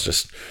details,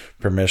 just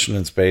permission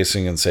and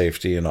spacing and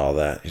safety and all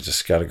that. You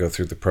just got to go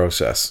through the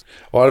process.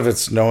 A lot of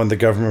it's knowing the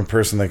government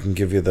person that can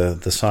give you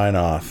the sign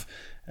off.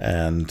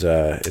 And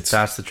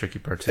that's the tricky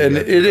part too. and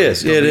it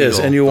is,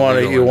 and you want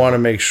to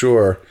make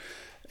sure.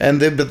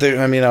 And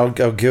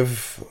I'll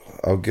give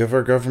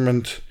our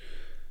government,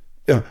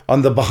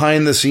 on the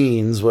behind the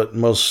scenes. What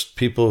most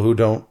people who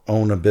don't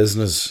own a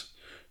business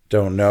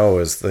don't know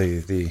is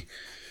the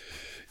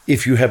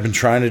if you have been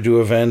trying to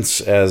do events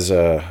as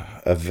a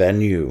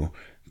venue,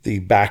 the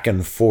back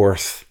and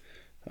forth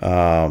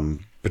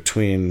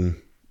between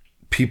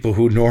people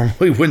who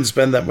normally wouldn't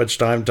spend that much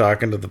time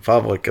talking to the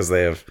public because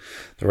they have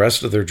the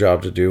rest of their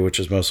job to do, which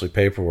is mostly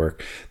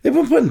paperwork. They've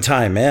been putting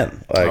time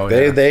in.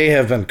 They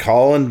have been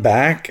calling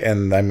back,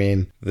 and I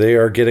mean, they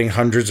are getting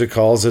hundreds of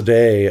calls a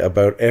day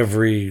about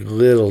every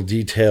little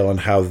detail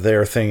and how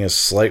their thing is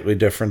slightly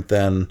different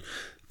than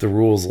the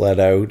rules let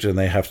out, and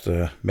they have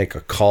to make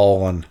a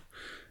call on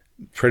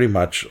pretty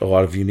much a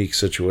lot of unique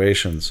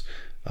situations.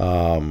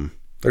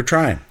 They're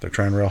trying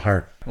real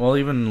hard. Well,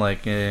 even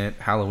like at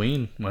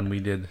Halloween when we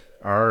did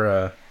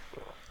our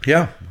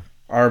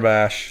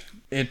bash,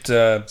 it.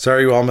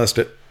 Sorry you all missed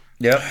it.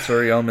 Yep,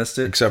 sorry y'all missed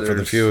it. Except for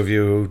the few of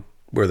you who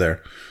were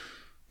there.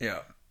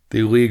 Yeah.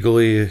 The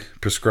legally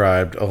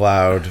prescribed,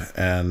 allowed,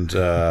 and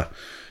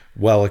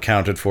well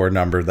accounted for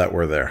number that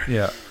were there.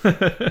 Yeah.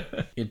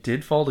 It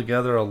did fall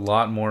together a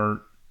lot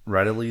more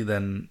readily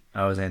than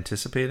I was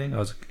anticipating. I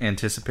was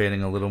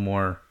anticipating a little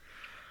more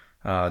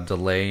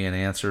delay in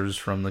answers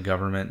from the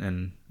government,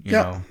 and you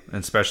Yeah. know,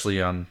 and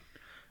especially on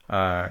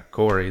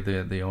Corey,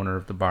 the owner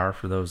of the bar.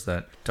 For those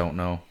that don't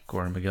know,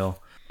 Corey McGill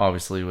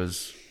obviously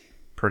was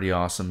pretty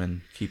awesome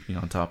in keeping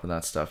on top of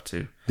that stuff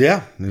too.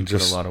 Yeah, Put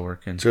just a lot of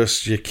work in.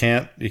 just you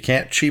can't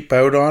cheap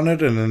out on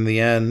it, and in the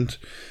end,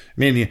 I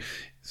mean,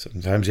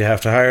 sometimes you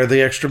have to hire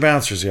the extra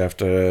bouncers. You have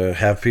to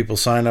have people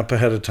sign up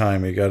ahead of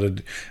time. You got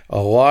a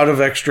lot of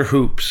extra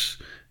hoops,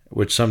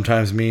 which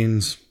sometimes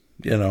means,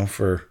 you know,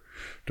 for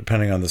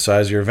depending on the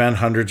size of your event,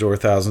 hundreds or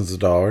thousands of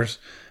dollars.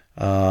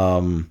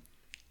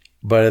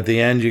 But at the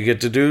end, you get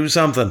to do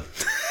something.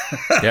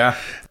 Yeah,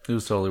 it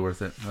was totally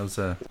worth it. That was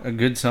a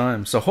good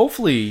time. So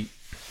hopefully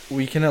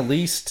we can at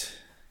least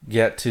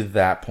get to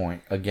that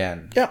point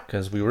again. Yeah.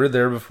 Because we were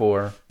there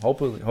before.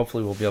 Hopefully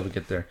we'll be able to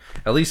get there.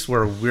 At least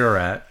where we're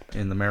at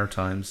in the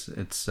Maritimes,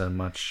 it's a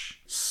much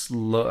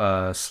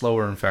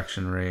slower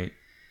infection rate.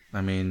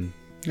 I mean,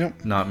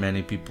 Yep. not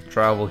many people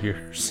travel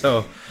here.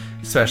 So,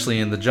 especially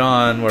in the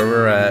John where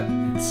we're at,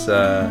 it's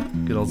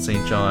good old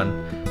St.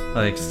 John.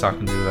 I was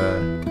talking to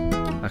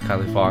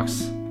Kylie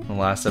Fox in the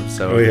last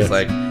episode. Oh, yes. He's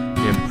like,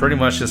 you pretty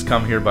much just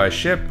come here by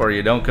ship or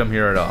you don't come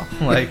here at all.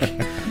 Like,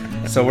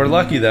 so we're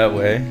lucky that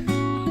way.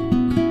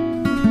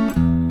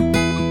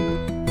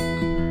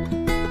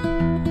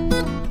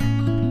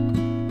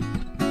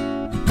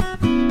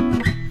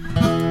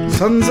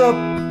 Sun's up,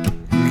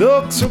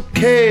 looks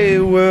okay,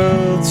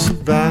 world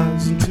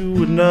survives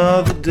into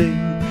another day.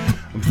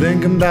 I'm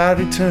thinking about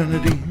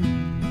eternity,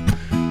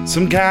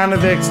 some kind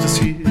of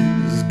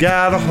ecstasy's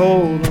got a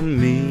hold on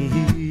me.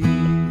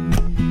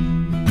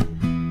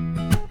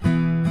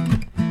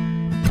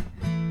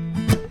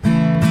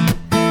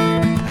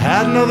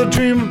 Had another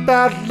dream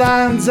about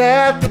lions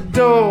at the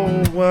door,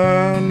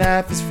 weren't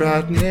half as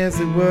frightened as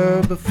they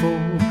were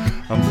before.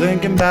 I'm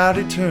thinking about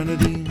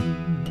eternity,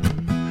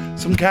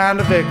 some kind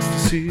of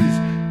ecstasy's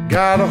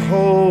got a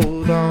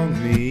hold on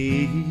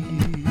me.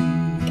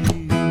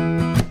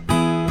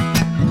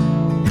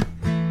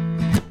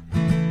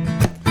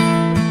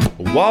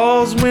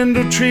 Walls,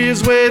 window,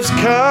 trees, waves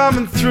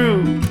coming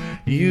through.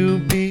 You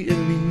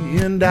being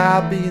me and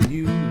I being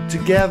you,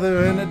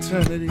 together in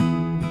eternity.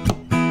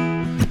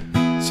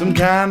 Some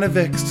kind of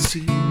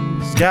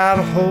ecstasy's got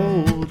a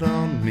hold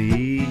on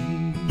me.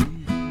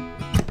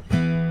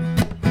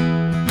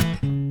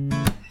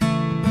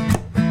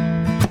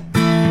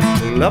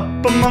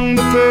 Up among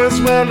the birds,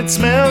 well, it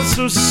smells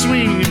so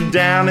sweet.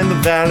 Down in the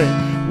valley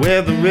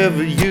where the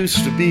river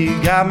used to be,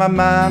 got my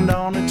mind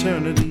on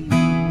eternity.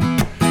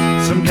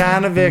 Some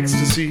kind of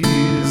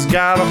ecstasy's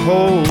got a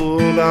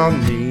hold on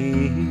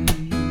me.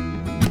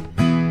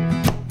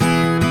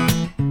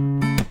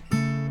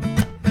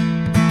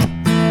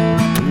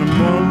 And I'm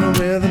wondering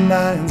where the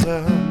lions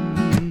are.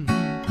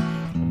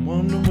 I'm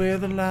wondering where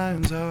the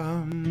lions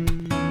are.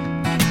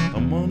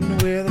 I'm wondering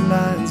where the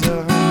lions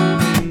are.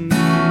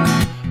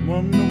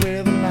 Wonder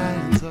where the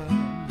lions are.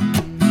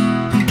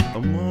 I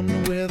wonder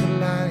where the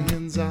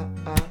lions are.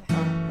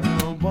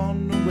 I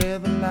wonder where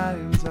the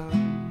lions are.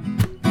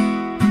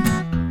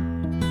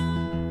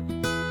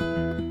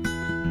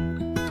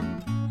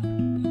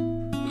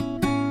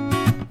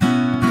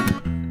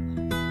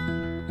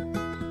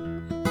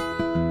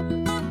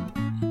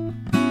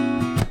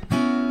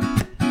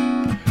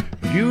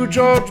 You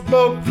George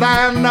boat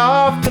flying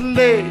off the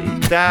lake,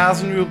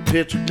 1,000-year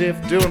picture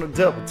lift doing a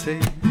double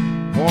take.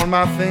 Pouring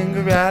my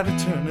finger at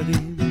eternity,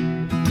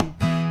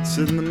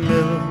 sit in the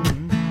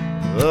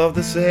middle of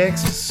this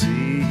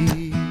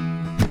ecstasy.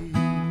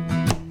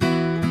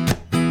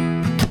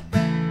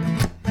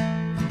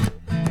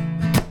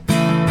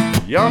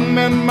 Young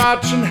men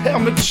marching,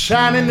 helmets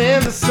shining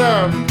in the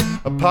sun,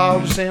 a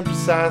polished and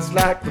precise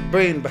like the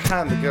brain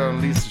behind the gun.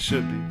 At least it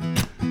should be.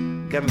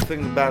 Got me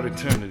thinking about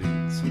eternity,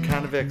 some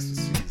kind of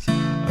ecstasies.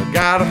 I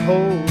got a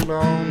hold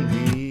on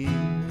me.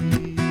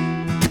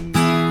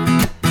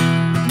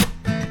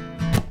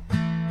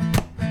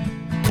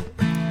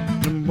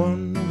 I'm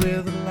wondering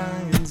where the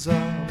lions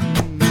are.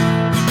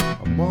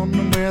 I'm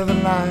wondering where the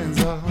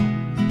lions are.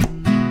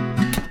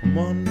 I'm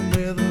wondering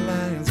where the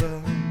lions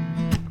are.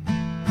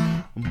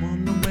 I'm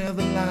wondering where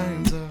the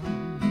lions are.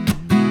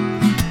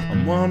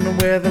 I'm wondering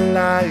where the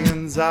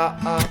lions are.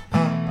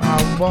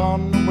 I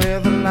wonder where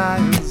the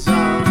lions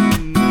are.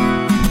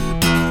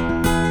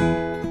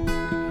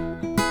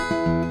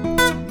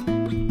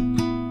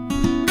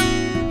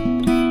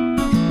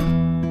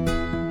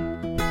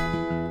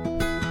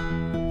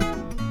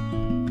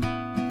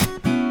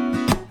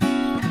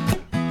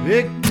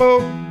 Big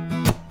boat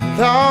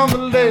on the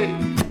lake,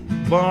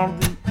 one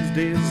of these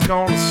days it's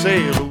gonna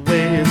sail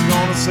away. It's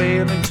gonna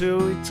sail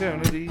into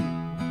eternity.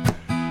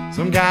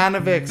 Some kind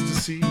of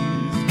ecstasy's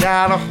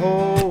got a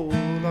hold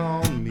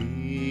on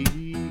me.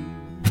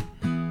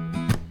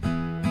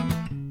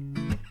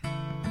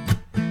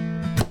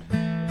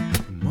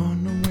 I'm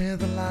wondering where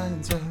the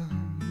lions are.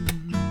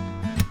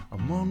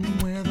 I'm wondering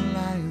where the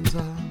lions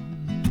are.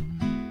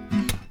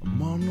 I'm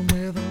wondering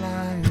where the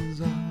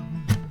lions are.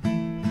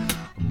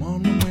 I'm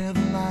wondering where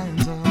the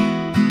lions are.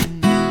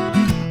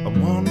 I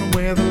wonder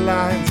where the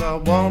lions are. I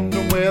wonder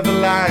where the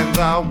lions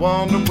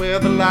wonder where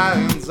the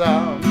lions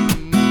are.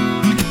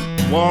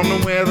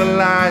 Wonder where the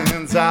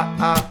lions are.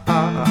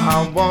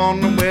 I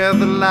wonder where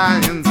the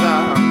lions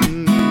are.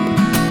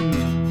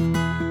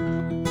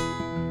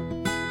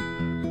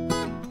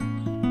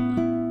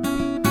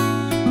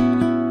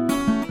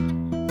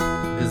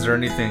 Is there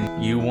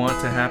anything you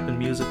want to happen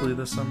musically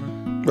this summer?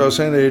 I was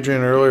saying to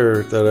Adrian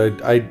earlier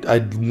that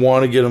I'd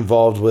want to get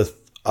involved with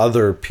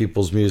other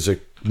people's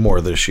music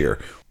more this year.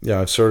 Yeah,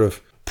 I've sort of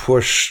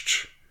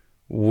pushed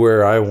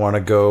where I want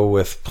to go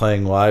with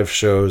playing live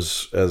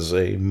shows as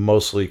a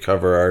mostly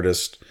cover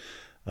artist.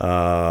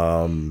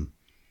 I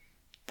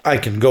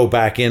can go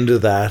back into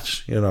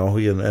that,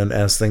 and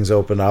as things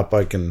open up,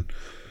 I can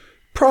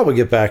probably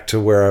get back to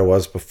where I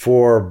was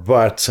before.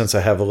 But since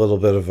I have a little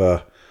bit of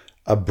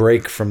a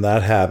break from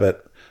that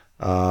habit,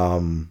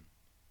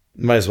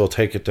 might as well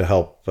take it to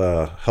help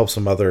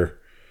some other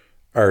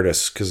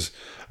artists, because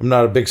I'm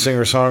not a big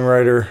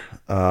singer-songwriter,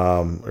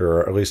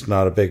 or at least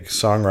not a big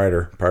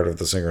songwriter part of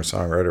the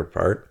singer-songwriter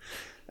part.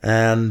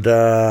 And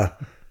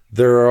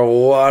there are a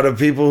lot of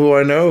people who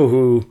I know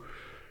who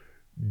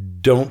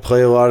don't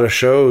play a lot of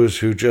shows,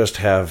 who just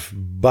have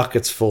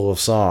buckets full of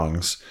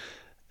songs.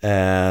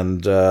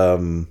 And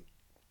to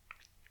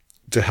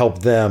help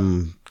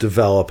them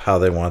develop how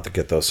they want to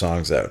get those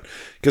songs out.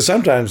 Because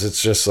sometimes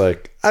it's just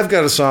like, I've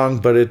got a song,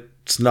 but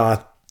it's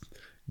not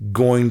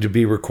going to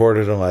be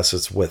recorded unless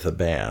it's with a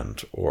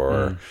band,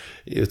 or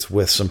it's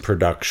with some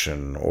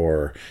production,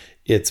 or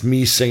it's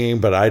me singing,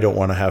 but I don't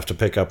want to have to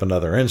pick up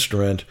another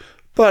instrument.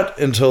 But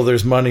until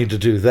there's money to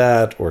do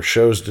that, or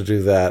shows to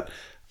do that,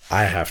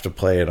 I have to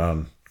play it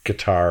on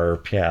guitar or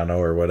piano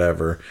or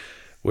whatever,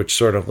 which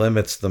sort of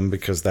limits them,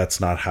 because that's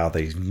not how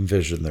they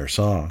envision their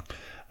song.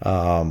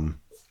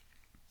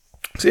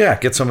 So yeah,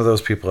 get some of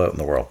those people out in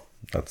the world.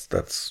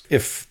 That's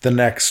if the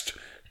next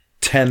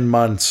 10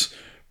 months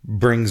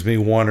brings me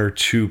one or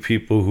two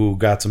people who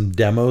got some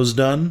demos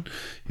done,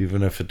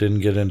 even if it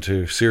didn't get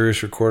into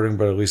serious recording,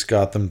 but at least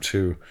got them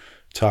to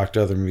talk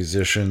to other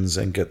musicians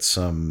and get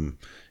some,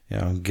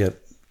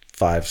 get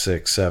 5,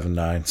 6, 7,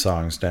 9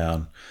 songs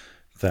down,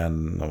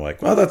 then I'm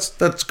like, well,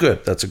 that's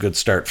good. That's a good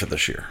start for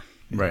this year.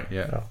 Right,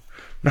 yeah.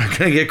 We're not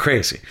going to get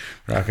crazy.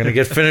 We're not going to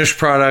get finished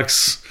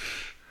products.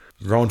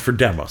 We're going for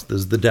demos. This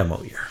is the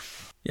demo year.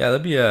 Yeah,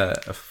 that'd be a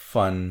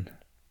fun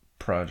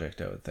project,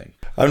 I would think.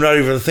 I'm not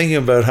even thinking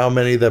about how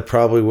many that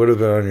probably would have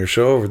been on your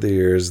show over the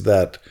years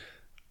that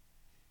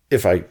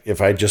if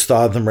I just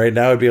thought of them right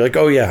now, I'd be like,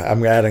 oh yeah,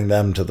 I'm adding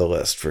them to the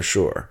list for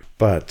sure.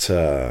 But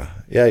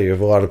yeah, you have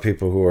a lot of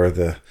people who are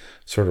the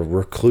sort of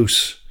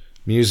recluse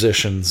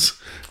musicians.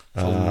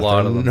 A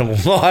lot of them.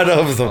 A lot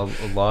of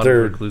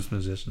recluse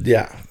musicians.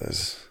 Yeah.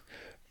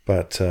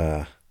 But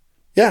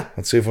yeah,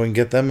 let's see if we can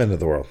get them into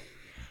the world.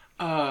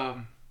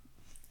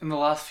 In the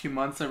last few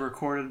months, I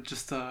recorded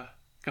just a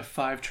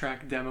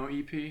 5-track demo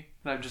EP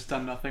that I've just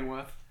done nothing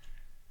with.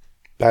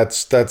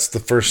 That's the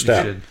first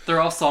step. They're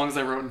all songs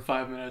I wrote in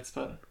 5 minutes,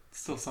 but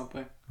still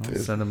something. Well,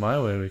 send them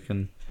my way. We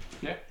can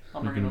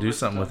do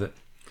something with it.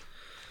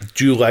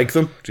 Do you like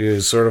them? Do you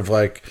sort of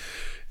like...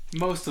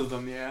 Most of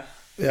them, yeah.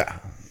 Yeah.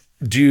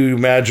 Do you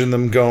imagine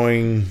them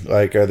going,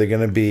 like, are they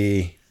going to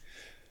be...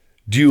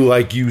 Do you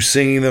like you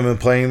singing them and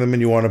playing them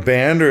and you want a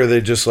band, or are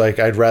they just like,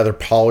 I'd rather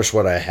polish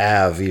what I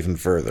have even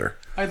further?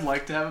 I'd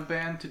like to have a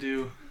band to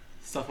do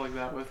stuff like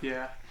that with,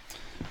 yeah.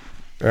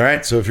 All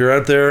right, so if you're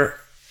out there,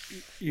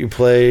 you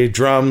play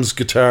drums,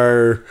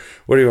 guitar,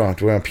 what do you want?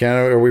 Do we want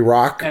piano? Are we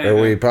rock? Anything.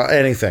 Are we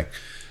anything?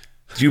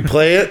 Do you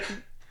play it?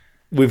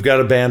 We've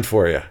got a band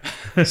for you.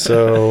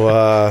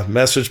 So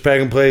message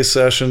Pagan Play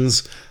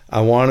Sessions. I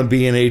want to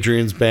be in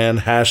Adrian's band.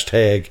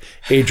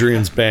 #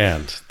 Adrian's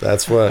band.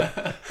 That's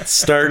what.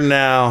 Starting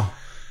now.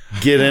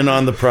 Get in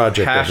on the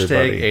project, #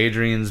 everybody.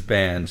 Adrian's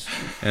band.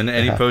 And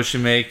any post you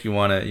make, you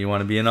want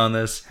to be in on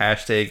this. #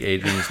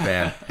 Adrian's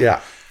band. Yeah.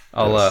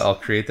 I'll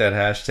create that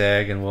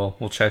hashtag and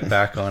we'll check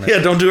back on it. Yeah,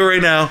 don't do it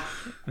right now.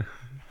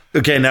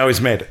 Okay, now he's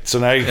made it. So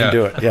now you can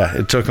do it. Yeah,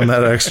 it took him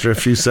that extra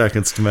few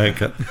seconds to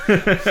make it.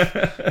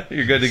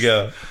 You're good to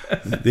go.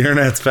 The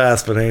internet's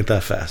fast, but it ain't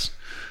that fast.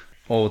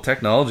 Well, with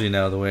technology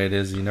now, the way it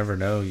is, you never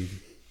know. You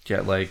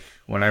get like,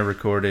 when I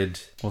recorded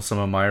some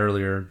of my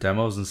earlier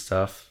demos and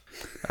stuff,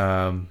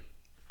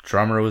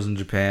 drummer was in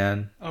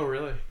Japan. Oh,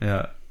 really?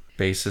 Yeah.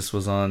 Bassist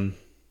was on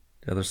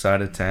the other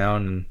side of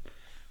town, and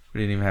we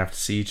didn't even have to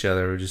see each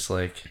other. We're just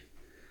like,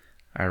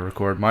 I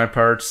record my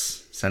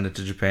parts, send it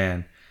to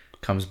Japan.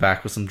 Comes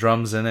back with some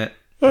drums in it.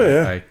 Oh,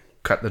 yeah. I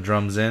cut the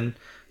drums in.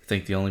 I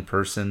think the only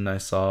person I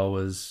saw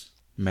was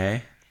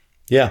May.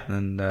 Yeah.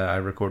 And I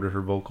recorded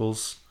her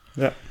vocals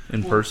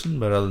in person,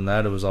 but other than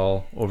that, it was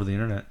all over the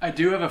internet. I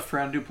do have a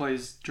friend who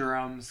plays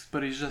drums,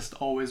 but he's just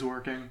always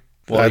working.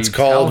 Well, that's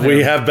called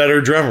We Have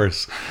Better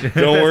Drummers.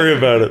 Don't worry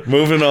about it.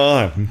 Moving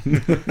on.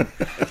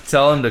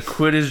 Tell him to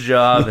quit his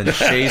job and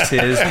chase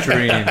his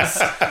dreams.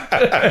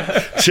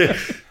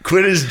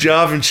 Quit his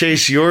job and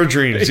chase your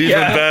dreams. Even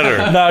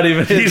better. Not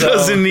even his He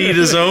doesn't need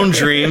his own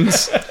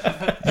dreams.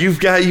 You've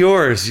got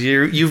yours.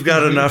 You've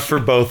got enough for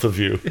both of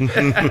you.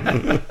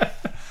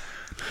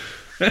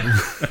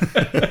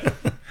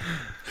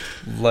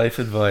 Life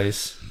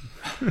advice.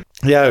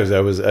 Yeah,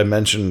 I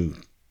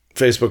mentioned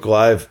Facebook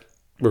Live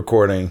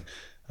recording.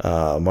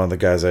 One of the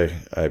guys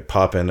I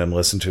pop in and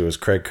listen to is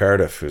Craig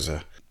Cardiff, who's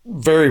a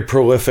very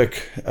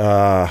prolific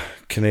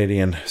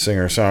Canadian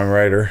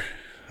singer-songwriter.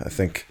 I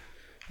think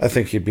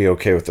he'd be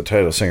okay with the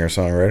title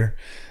singer-songwriter.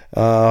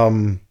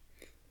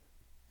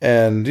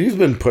 And he's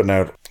been putting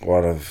out a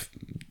lot of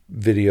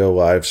video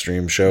live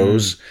stream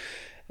shows.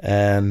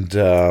 And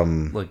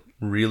Like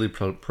really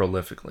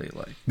prolifically.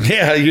 Like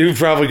yeah, you've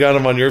probably got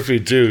him on your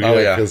feed too. Oh,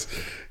 yeah.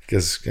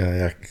 Because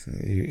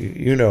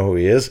you know who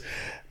he is.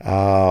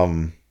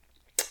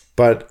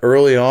 But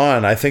early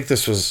on, I think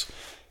this was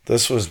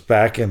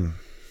back in,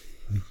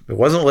 it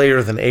wasn't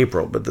later than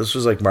April, but this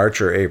was like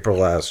March or April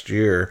last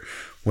year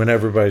when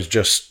everybody's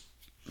just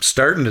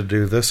starting to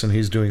do this, and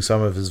he's doing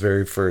some of his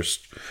very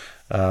first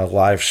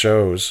live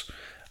shows.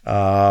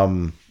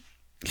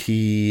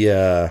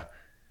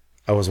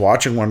 I was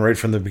watching one right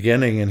from the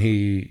beginning, and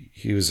he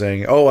was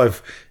saying, "Oh,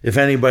 if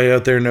anybody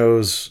out there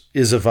knows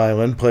a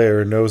violin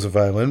player,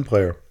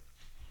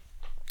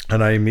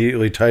 and I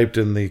immediately typed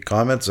in the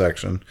comment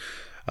section,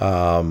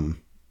 my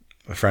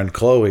friend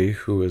Chloe,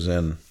 who was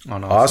in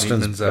on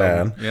Austin's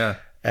band, yeah,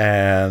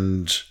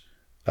 and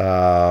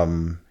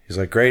he's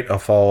like, "Great, I'll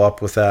follow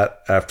up with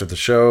that after the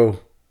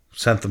show."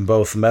 Sent them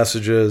both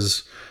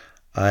messages,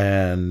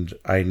 and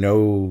I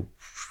know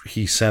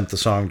he sent the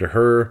song to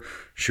her.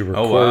 She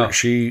recorded.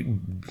 She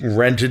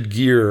rented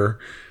gear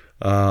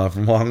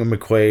from Long and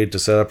McQuaid to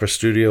set up a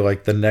studio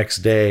like the next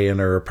day in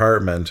her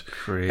apartment.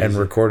 Crazy. And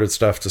recorded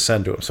stuff to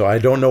send to him. So I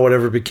don't know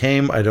whatever it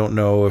became. I don't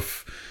know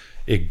if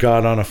it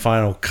got on a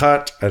final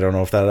cut. I don't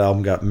know if that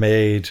album got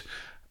made.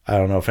 I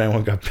don't know if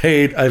anyone got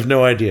paid. I have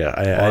no idea.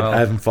 I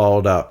haven't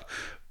followed up.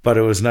 But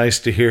it was nice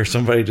to hear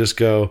somebody just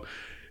go,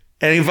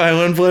 "Any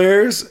violin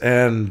players?"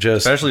 And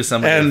just especially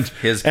somebody of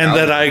his and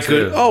that I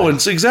could. too. Oh, and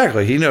it's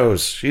exactly. He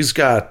knows. He's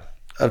got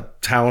a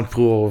talent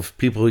pool of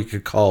people he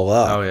could call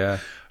up. Oh yeah.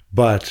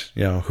 But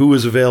who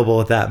was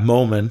available at that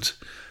moment,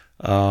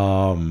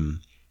 and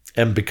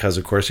because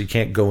of course he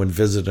can't go and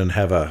visit and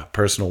have a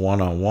personal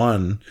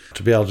one-on-one,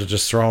 to be able to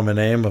just throw him a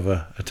name of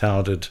a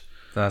talented.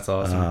 That's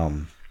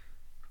awesome.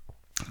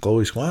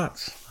 Chloe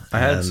Squats. I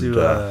had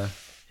to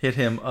hit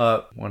him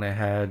up when I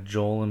had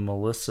Joel and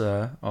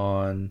Melissa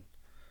on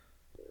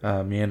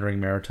Meandering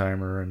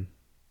Maritimer,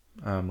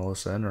 and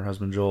Melissa and her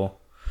husband Joel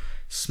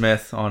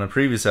Smith on a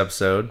previous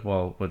episode,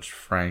 which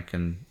Frank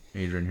and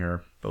Adrian here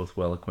are both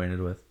well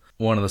acquainted with.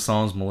 One of the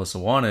songs Melissa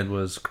wanted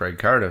was Craig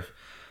Cardiff. I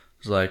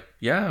was like,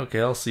 yeah, okay,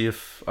 I'll see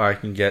if I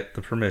can get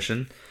the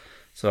permission.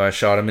 So I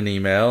shot him an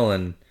email,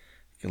 and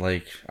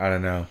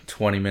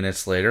 20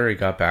 minutes later, he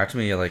got back to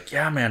me like,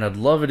 yeah, man, I'd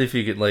love it if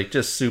you could,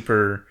 just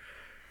super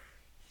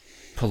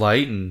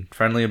polite and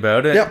friendly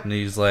about it. Yep. And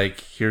he's like,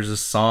 here's a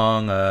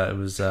song. It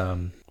was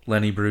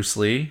Lenny Bruce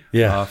Lee.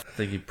 Yeah. I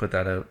think he put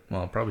that out,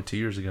 probably 2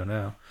 years ago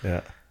now. Yeah.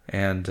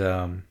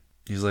 And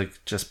he's like,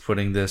 just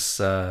putting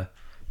this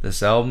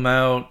album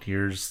out.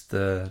 Here's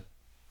the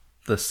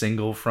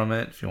single from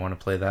it. If you want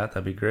to play that,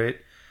 that'd be great.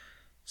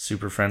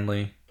 Super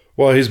friendly.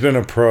 Well, he's been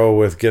a pro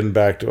with getting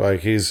back to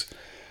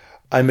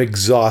I'm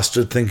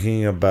exhausted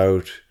thinking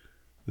about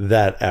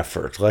that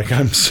effort.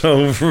 I'm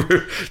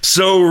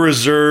so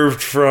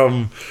reserved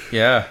from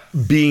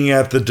being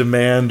at the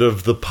demand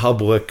of the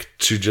public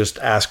to just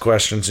ask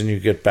questions and you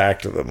get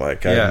back to them.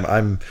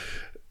 I'm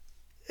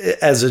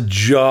as a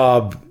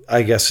job,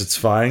 I guess it's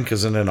fine,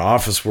 because in an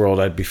office world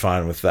I'd be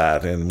fine with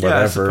that and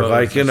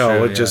whatever.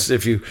 Just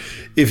if you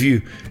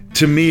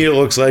to me it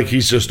looks like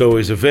he's just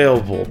always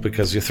available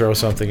because you throw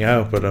something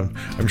out, but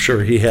I'm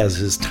sure he has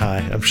his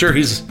time. I'm sure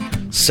he's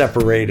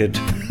separated.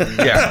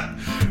 Yeah.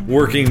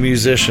 Working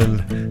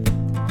musician.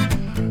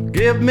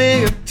 Give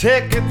me a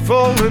ticket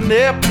for an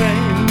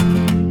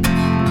airplane.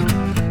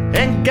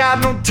 Ain't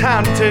got no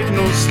time to take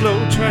no slow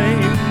train.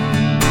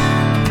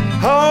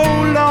 Oh,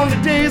 lonely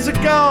days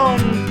are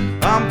gone,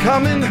 I'm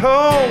coming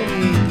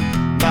home.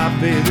 My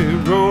baby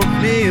wrote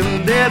me a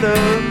letter.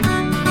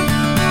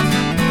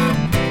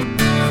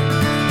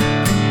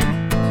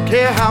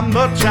 Care how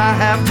much I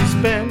have to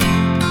spend.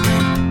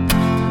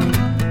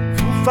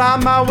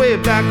 Find my way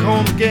back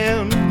home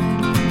again.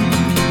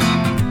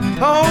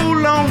 Oh,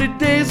 lonely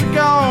days are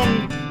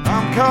gone,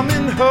 I'm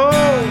coming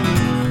home.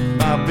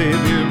 My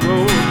baby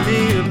wrote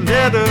me a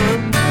letter.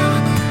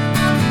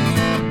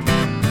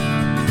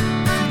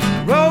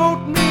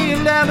 Wrote me a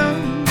letter,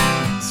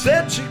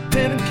 said she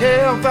didn't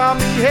care about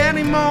me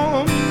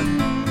anymore.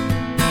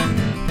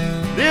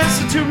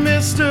 Listen to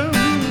mister,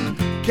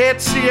 can't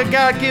see I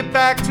gotta get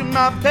back to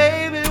my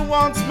baby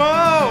once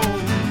more.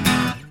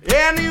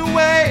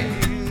 Anyway,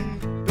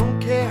 don't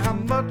care how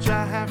much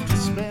I have to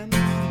spend.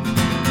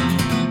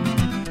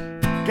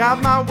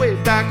 Got my way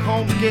back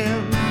home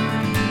again.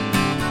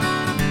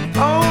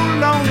 Oh,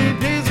 lonely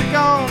days are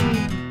gone,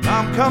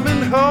 I'm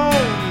coming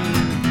home.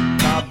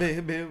 My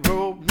baby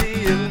wrote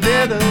me a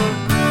letter.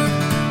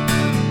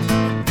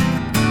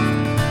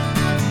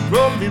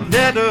 Wrote me a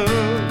letter.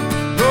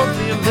 Wrote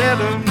me a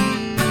letter.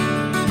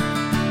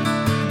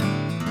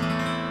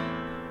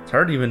 It's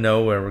hard to even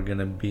know where we're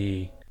gonna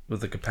be with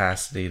the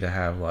capacity to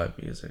have live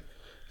music,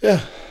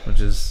 Yeah.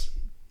 which is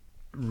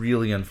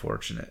really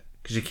unfortunate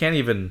because you can't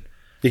even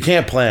You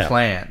can't plan.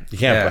 plan. You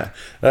can't plan.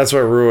 That's what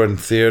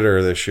ruined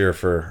theater this year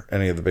for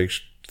any of the big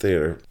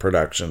theater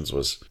productions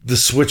was the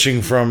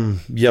switching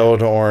from yellow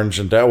to orange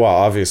and well,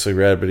 obviously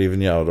red, but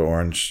even yellow to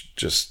orange.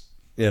 Just,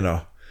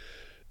 a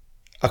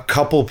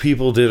couple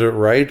people did it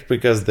right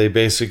because they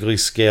basically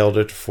scaled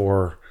it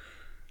for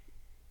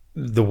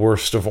the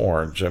worst of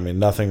orange. I mean,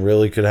 nothing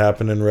really could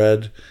happen in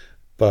red,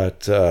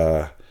 but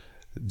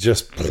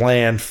just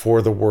planned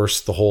for the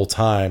worst the whole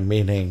time,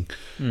 meaning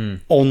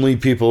only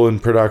people in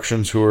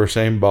productions who are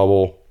same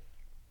bubble,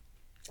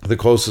 the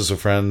closest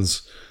of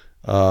friends,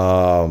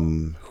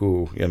 who,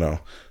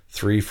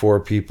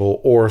 3-4 people,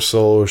 or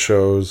solo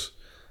shows.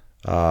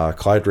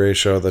 Clyde Ray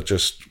show that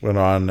just went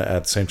on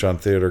at St. John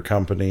Theatre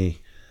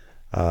Company.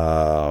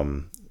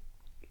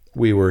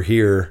 We were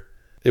here.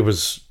 It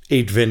was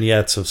 8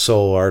 vignettes of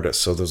solo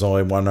artists, so there's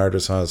only one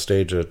artist on a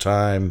stage at a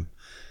time,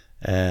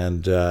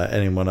 and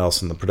anyone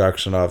else in the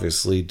production,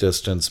 obviously,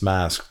 distanced,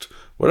 masked,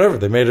 whatever.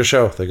 They made a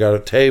show. They got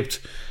it taped.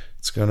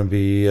 It's going to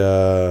be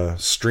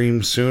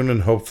streamed soon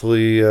and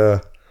hopefully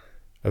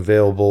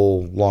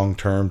available long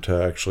term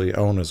to actually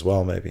own as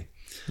well, maybe.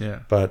 Yeah.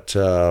 But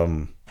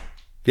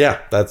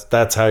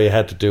that's how you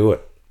had to do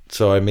it.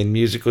 So I mean,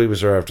 musically, we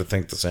sort of have to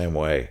think the same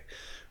way,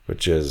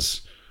 which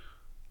is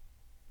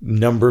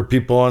number of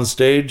people on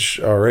stage.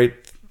 All right,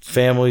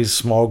 families,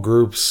 small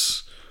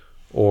groups,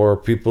 or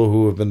people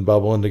who have been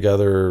bubbling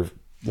together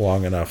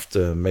long enough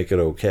to make it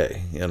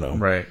okay.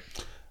 Right.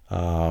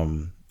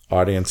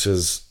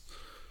 Audiences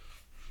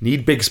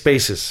need big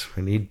spaces.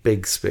 We need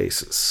big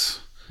spaces.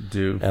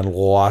 Do. And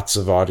lots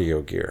of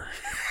audio gear.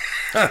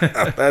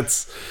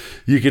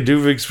 You can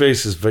do big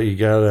spaces, but you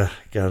gotta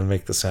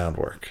make the sound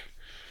work.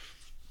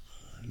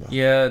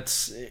 Yeah,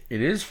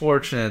 it is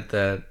fortunate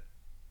that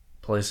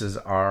places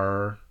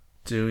are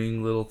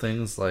doing little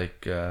things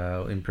like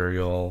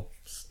Imperial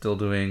still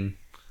doing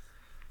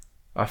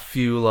a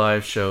few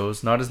live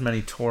shows, not as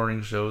many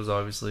touring shows,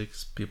 obviously,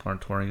 because people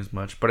aren't touring as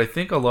much. But I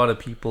think a lot of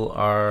people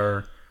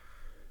are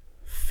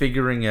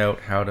figuring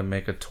out how to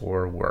make a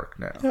tour work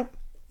now. Yep.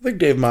 I think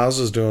Dave Miles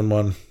is doing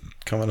one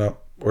coming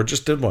up, or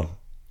just did one.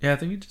 Yeah, I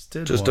think he just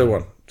did Did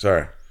one.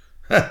 Sorry.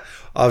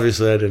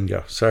 Obviously, I didn't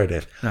go. Sorry,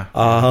 Dave. No.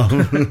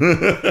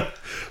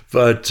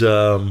 But,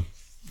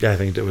 yeah, I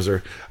think it was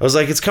her. I was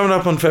like, it's coming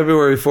up on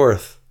February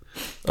 4th.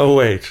 Oh,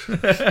 wait.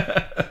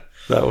 That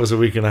was a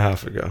week and a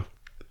half ago.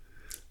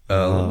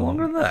 A little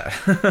longer than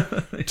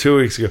that. 2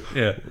 weeks ago.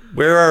 Yeah.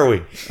 Where are we?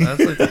 That's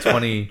like the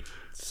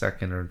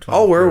 22nd or 23rd.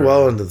 Oh, we're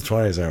well into the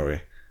 20s, aren't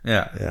we?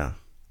 Yeah. Yeah.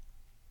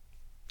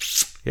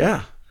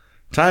 Yeah.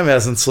 Time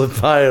hasn't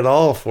slipped by at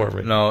all for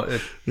me. No,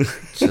 it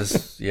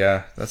just,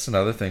 yeah, that's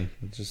another thing.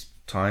 It just,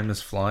 time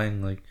is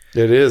flying. Like,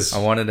 It is. I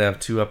wanted to have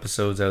 2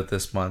 episodes out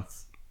this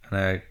month, and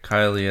I had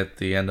Kylie at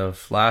the end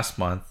of last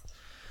month,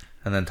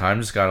 and then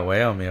time just got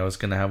away on me. I was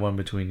going to have one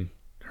between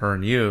her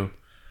and you,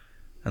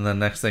 and then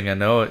next thing I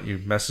know, you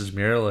messaged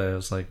me earlier. I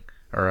was like,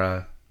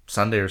 or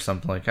Sunday or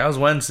something, like, how's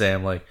Wednesday?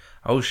 I'm like,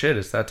 oh shit,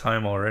 it's that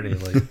time already.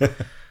 Like,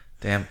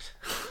 damn it.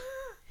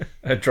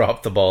 I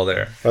dropped the ball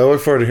there. I look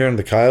forward to hearing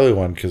the Kylie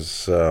one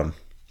because I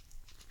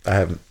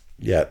haven't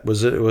yet.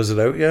 Was it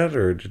out yet,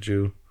 or did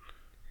you?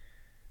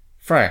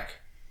 Frank,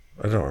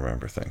 I don't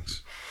remember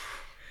things.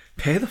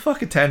 pay the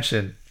fuck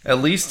attention, at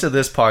least to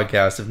this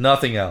podcast, if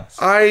nothing else.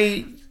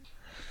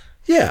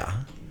 Yeah.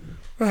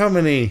 Well, how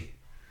many?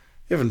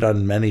 You haven't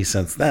done many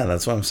since then.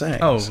 That's what I'm saying.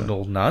 Oh, So-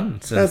 well,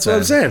 none. Since That's what I'm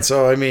then. saying.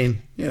 So, I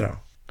mean,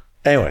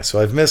 Anyway, so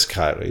I've missed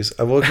Kylie's.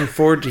 I'm looking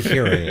forward to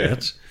hearing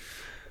it.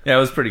 Yeah, it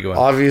was pretty good.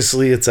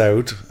 Obviously, it's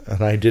out,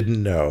 and I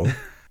didn't know.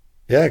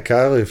 Yeah,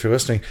 Kylie, if you're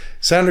listening.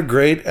 Sounded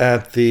great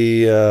at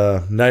the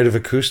Night of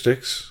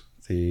Acoustics,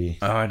 the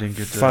I didn't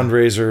get to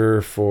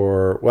fundraiser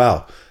for,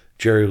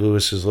 Jerry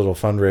Lewis's little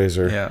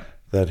fundraiser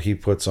that he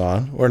puts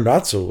on, or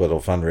not so little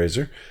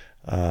fundraiser,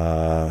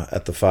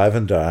 at the Five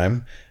and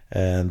Dime.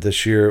 And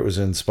this year it was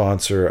in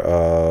sponsor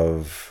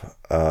of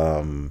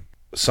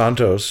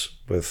Santos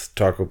with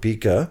Taco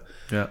Pica,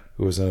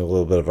 who was in a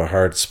little bit of a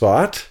hard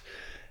spot.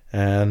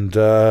 And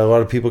a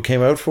lot of people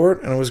came out for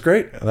it, and it was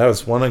great. And that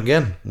was one of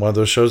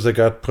those shows that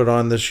got put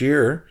on this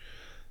year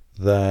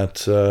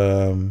that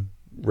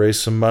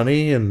raised some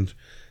money and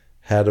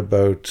had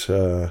about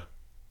at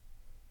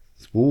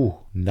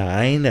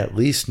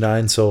least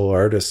nine solo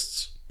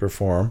artists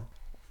perform.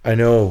 I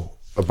know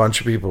a bunch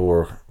of people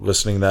were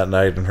listening that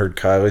night and heard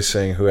Kylie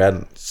sing who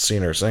hadn't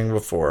seen her sing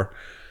before,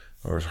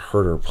 or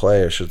heard her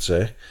play, I should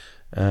say,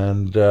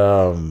 and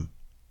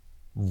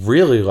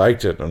really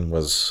liked it and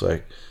was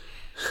like,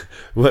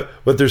 what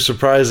they're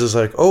surprised is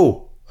like,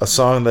 oh, a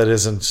song that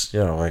isn't,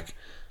 like,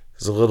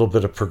 there's a little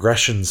bit of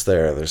progressions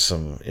there. There's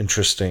some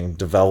interesting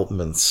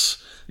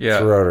developments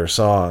throughout her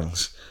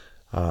songs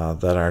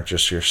that aren't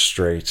just your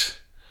straight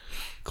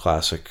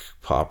classic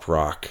pop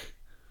rock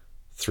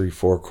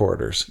 3/4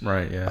 quarters.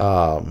 Right,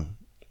 yeah.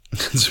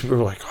 So we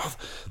were like, oh,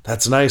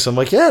 that's nice. I'm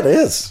like, yeah, it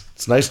is.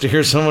 It's nice to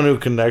hear someone who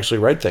can actually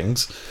write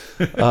things.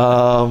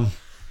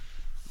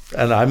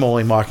 And I'm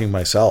only mocking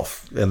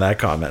myself in that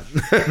comment.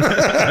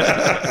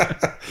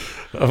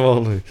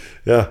 I'm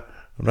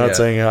not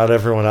saying not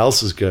everyone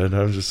else is good.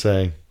 I'm just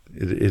saying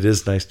it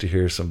is nice to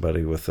hear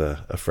somebody with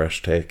a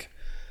fresh take.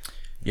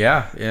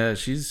 Yeah,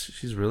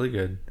 she's really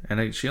good.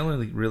 And she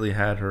only really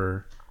had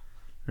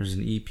there's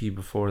an EP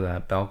before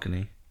that,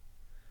 Balcony.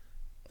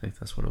 I think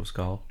that's what it was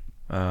called.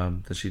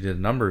 That she did a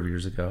number of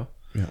years ago.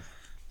 Yeah.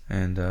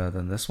 And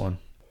then this one.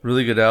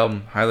 Really good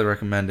album. Highly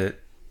recommend it.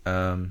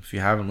 If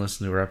you haven't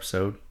listened to her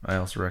episode, I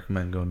also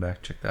recommend going back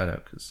and check that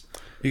out. Cause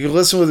you can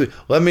listen with it.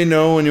 Let me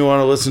know when you want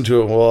to listen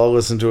to it. We'll all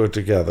listen to it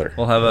together.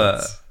 We'll have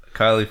a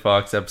Kylie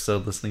Fox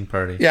episode listening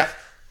party. Yeah.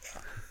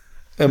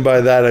 And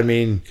by that, I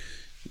mean,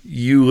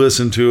 you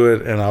listen to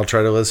it and I'll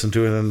try to listen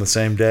to it in the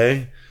same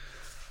day.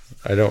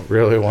 I don't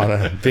really want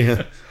to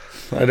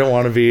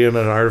be in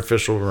an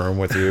artificial room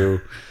with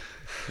you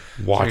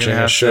watching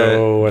a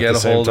show at the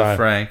same time. Get a hold of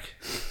Frank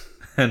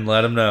and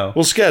let him know.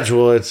 We'll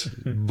schedule it,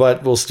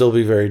 but we'll still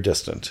be very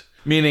distant.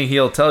 Meaning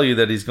he'll tell you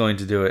that he's going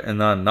to do it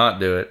and then not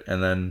do it,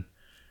 and then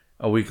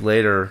a week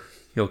later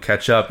he'll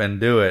catch up and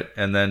do it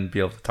and then be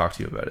able to talk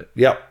to you about it.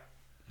 Yep.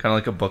 Kind of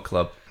like a book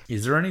club.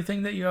 Is there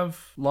anything that you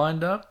have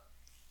lined up?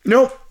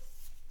 Nope.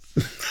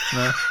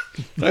 No.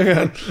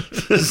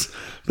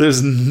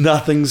 There's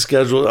nothing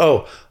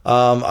scheduled.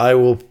 I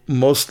will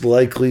most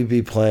likely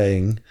be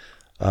playing,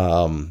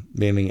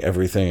 meaning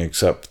everything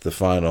except the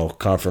final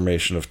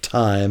confirmation of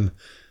time,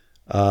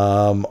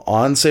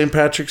 on St.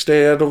 Patrick's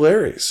Day at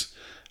O'Larry's.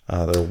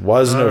 There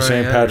was no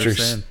St.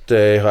 Patrick's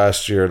Day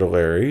last year at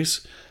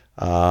O'Larry's.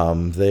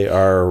 They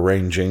are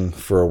arranging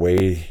for a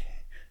way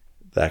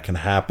that can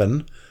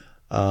happen.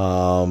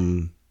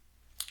 And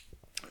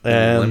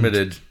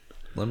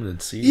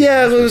limited seating.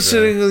 Yeah,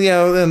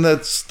 and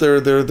that's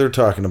they're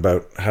talking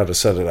about how to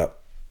set it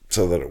up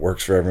so that it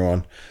works for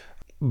everyone.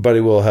 Buddy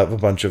will have a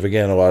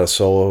lot of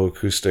solo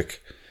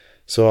acoustic.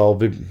 So I'll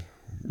be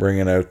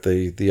bringing out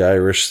the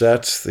Irish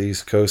set, the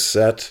East Coast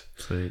set.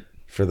 Sweet.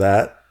 For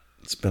that.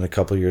 It's been a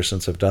couple years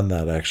since I've done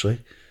that,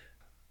 actually.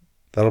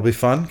 That'll be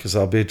fun because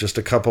I'll be just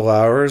a couple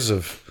hours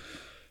of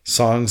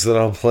songs that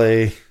I'll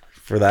play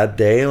for that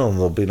day, and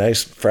they'll be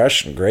nice,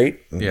 fresh, and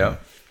great. And yeah.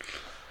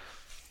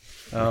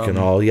 We can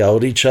all yell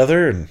at each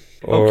other.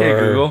 Okay,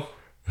 Google.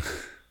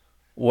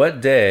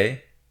 What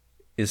day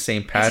is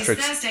St. Patrick's? It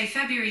is Thursday,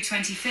 February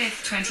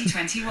 25th,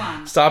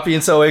 2021. Stop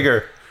being so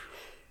eager.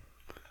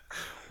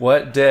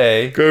 What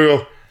day,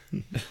 Google,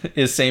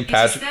 is St.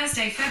 Patrick? It is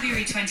Thursday,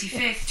 February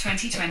 25th,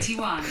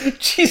 2021.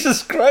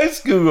 Jesus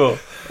Christ, Google.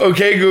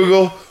 Okay,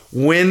 Google.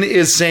 When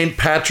is St.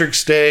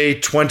 Patrick's Day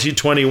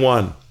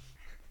 2021?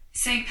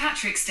 St.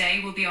 Patrick's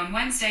Day will be on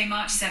Wednesday,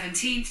 March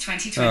 17th,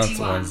 2021. Oh, it's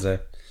a Wednesday.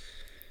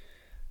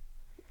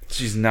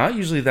 She's not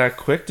usually that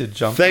quick to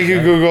jump. Thank you,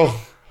 Google.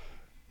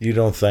 You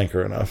don't thank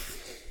her enough.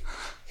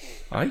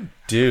 I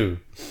do.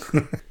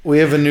 We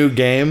have a new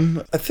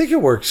game. I think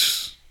it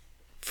works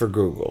for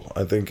Google.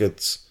 I think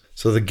it's...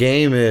 So the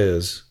game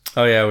is...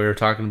 Oh, yeah, we were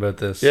talking about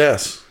this.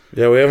 Yes.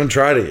 Yeah, we haven't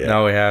tried it yet.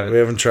 No, we haven't. We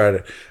haven't tried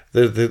it.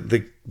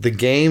 The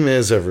game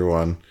is,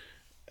 everyone...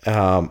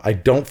 I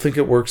don't think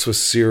it works with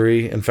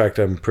Siri. In fact,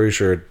 I'm pretty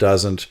sure it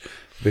doesn't,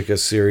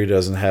 because Siri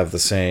doesn't have the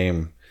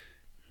same...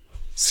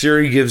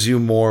 Siri gives you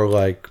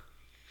more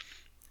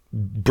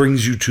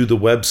brings you to the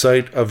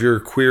website of your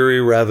query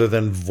rather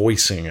than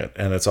voicing it.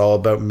 And it's all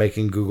about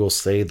making Google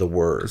say the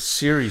words.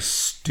 Siri's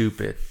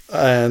stupid.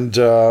 And,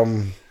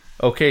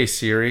 okay,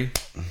 Siri.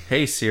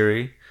 Hey,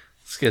 Siri.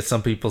 Let's get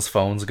some people's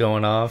phones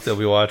going off. They'll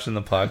be watching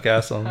the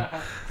podcast on.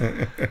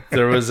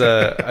 There was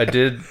I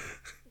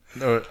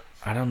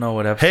don't know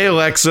what episode. Hey,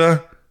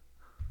 Alexa.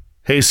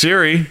 Hey,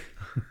 Siri.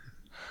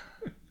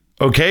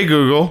 Okay,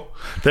 Google.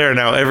 There,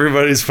 now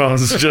everybody's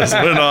phones just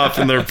went off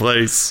in their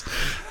place.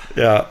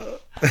 Yeah.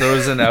 There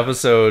was an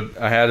episode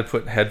I had to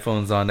put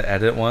headphones on to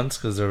edit once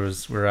because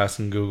we were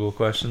asking Google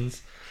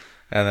questions,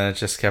 and then it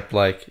just kept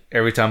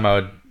every time I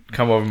would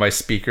come over my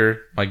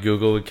speaker, my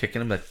Google would kick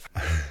in. I'm like,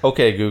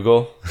 okay,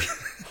 Google.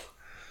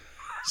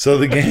 So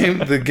the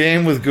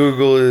game with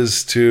Google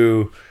is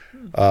to,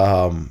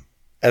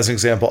 as an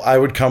example, I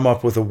would come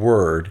up with a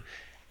word,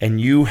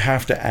 and you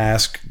have to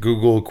ask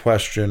Google a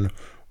question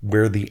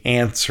where the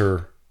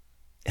answer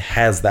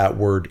has that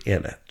word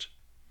in it.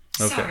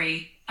 Okay.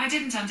 Sorry, I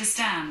didn't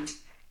understand.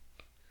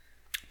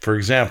 For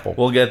example.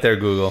 We'll get there,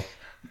 Google.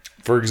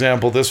 For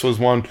example, this was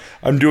one.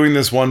 I'm doing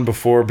this one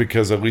before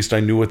because at least I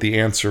knew what the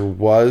answer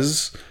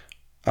was.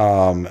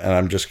 And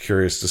I'm just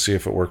curious to see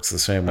if it works the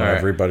same on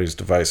everybody's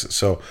devices.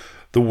 So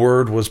the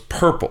word was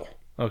purple.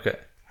 Okay.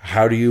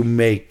 How do you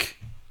make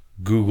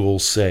Google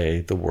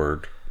say the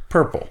word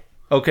purple?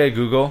 Okay,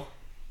 Google.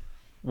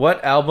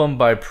 What album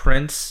by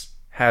Prince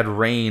had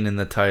Rain in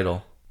the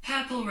title?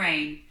 Purple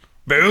Rain.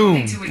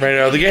 Boom! Right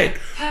out of the gate.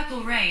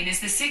 Purple Rain is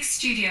the sixth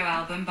studio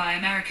album by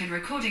American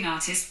recording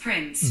artist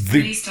Prince,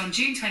 released on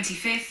June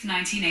 25th,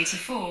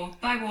 1984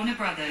 by Warner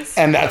Brothers.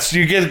 And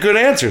you get good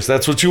answers.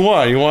 That's what you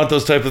want. You want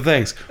those type of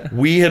things.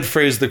 We had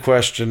phrased the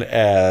question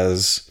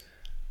as,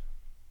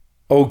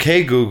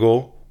 okay,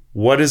 Google,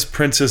 what is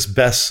Prince's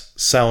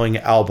best-selling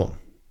album?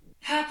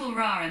 Purple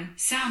Rain Raren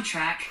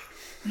soundtrack,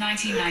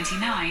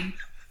 1999,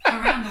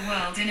 Around the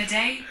World in a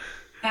Day,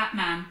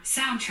 Batman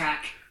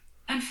soundtrack,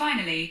 and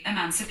finally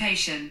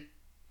Emancipation.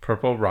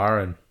 Purple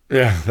Raren.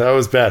 Yeah, that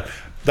was bad.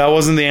 That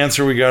wasn't the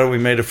answer we got. We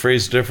made a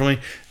phrase differently.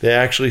 They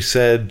actually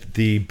said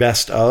the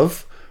best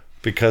of,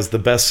 because the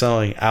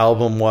best-selling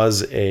album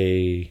was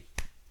a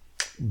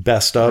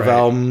best of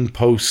album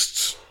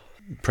post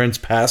Prince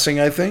passing,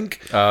 I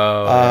think.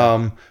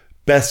 Oh.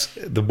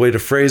 The way to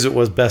phrase it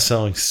was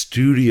best-selling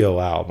studio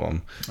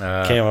album.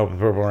 Came up with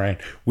Purple Rain.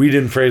 We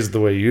didn't phrase it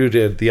the way you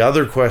did. The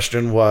other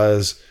question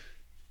was,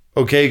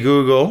 okay,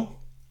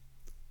 Google,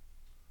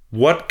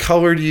 what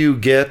color do you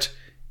get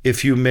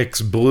if you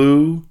mix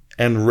blue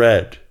and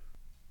red?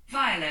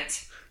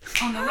 Violet.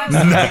 On the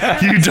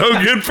website, You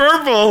don't get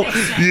purple.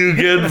 You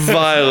get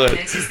violet.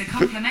 Violet is the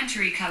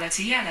complementary color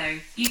to yellow.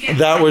 You get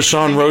That was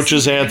Sean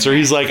Roach's answer.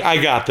 He's like, I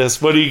got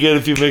this. What do you get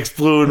if you mix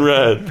blue and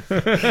red?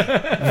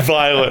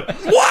 Violet.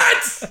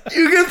 What?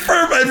 You get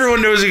purple.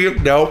 Everyone knows you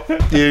get... Nope.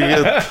 You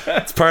get...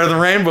 It's part of the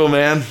rainbow,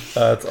 man.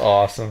 That's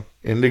awesome.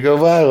 Indigo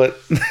violet.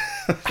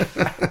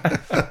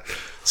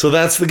 So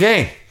that's the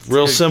game.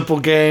 Real simple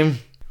game.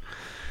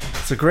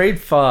 It's a grade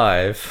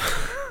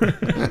 5.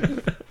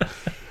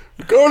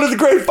 Going to the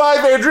grade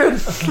 5, Adrian.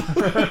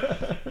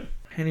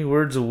 Any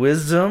words of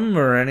wisdom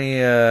or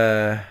any...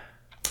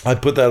 I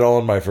put that all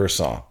in my first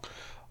song.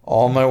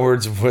 All my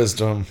words of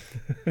wisdom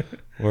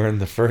were in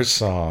the first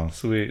song.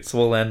 Sweet. So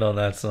we'll end on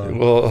that song.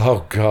 Well,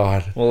 oh,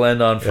 God. We'll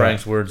end on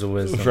Frank's words of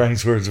wisdom.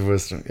 Frank's words of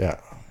wisdom, yeah.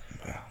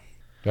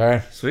 All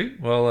right. Sweet.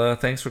 Well,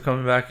 thanks for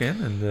coming back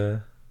in,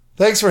 and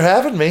Thanks for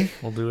having me.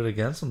 we'll do it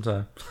again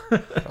sometime.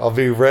 I'll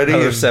be ready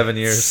Another in 7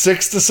 years.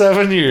 6 to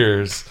 7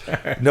 years.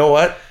 You know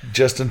what?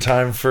 Just in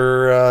time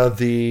for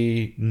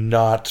the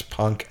not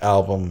punk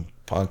album.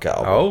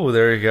 Oh,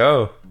 there you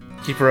go.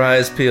 Keep your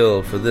eyes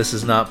peeled for This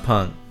Is Not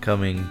Punk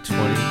coming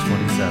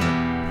 2027.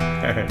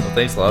 All right. Well,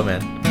 thanks a lot, man.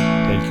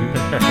 Thank you.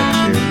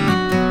 Cheers.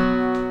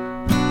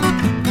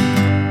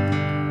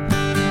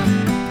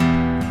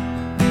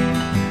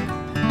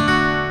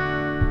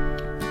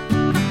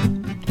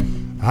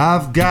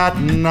 I've got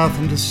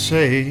nothing to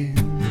say,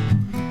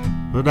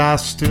 but I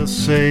still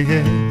say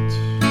it.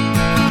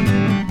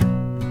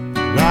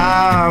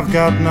 I've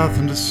got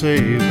nothing to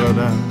say, but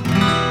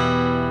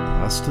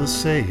I still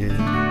say it.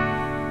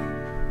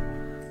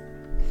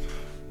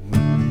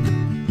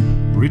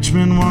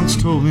 Richmond once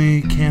told me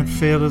you can't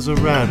fail as a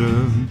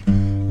writer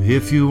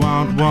if you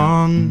aren't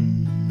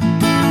one.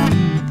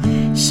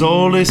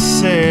 Solely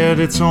said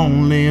it's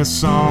only a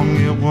song,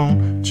 it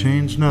won't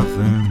change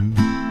nothing.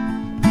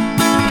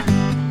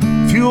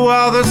 Few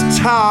others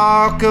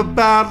talk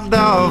about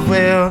love,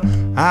 well,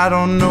 I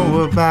don't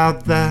know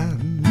about that.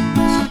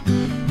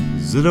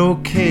 Is it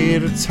okay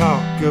to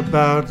talk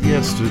about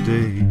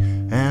yesterday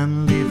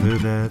and leave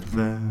it at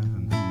that?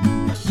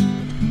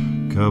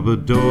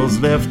 Cupboard doors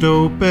left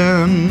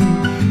open,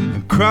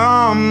 and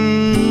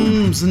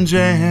crumbs and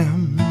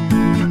jam.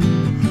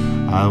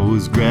 I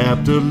was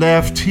grabbed a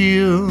left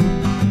heel,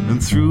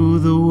 and through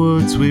the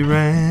woods we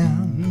ran.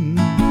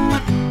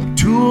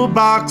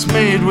 Toolbox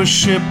made with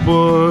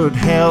shipwood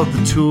held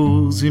the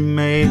tools he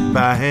made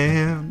by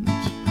hand.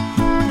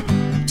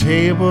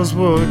 Tables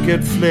would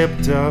get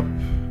flipped up,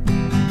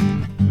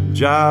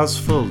 jars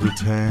full to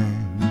tan.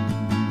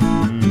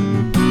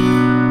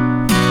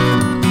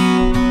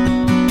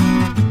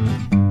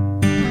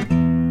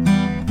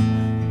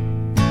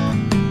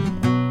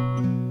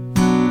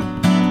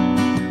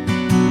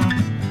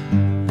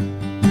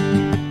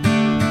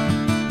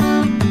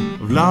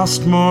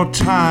 Lost more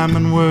time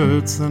and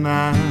words than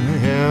I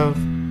have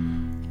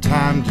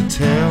time to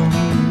tell.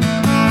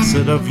 I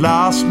said I've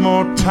lost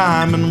more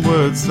time and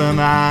words than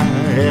I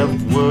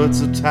have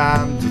words of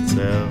time to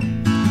tell.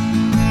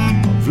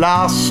 I've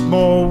lost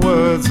more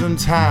words and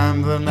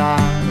time than I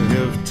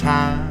have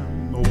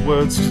time or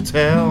words to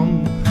tell.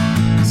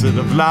 I said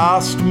I've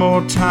lost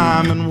more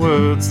time and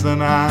words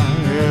than I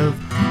have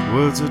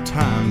words of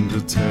time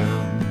to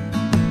tell.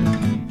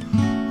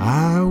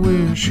 I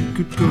wish you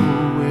could go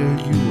where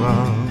you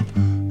are,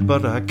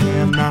 but I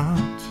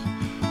cannot.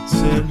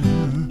 Said,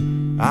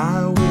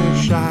 I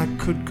wish I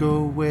could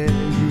go where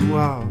you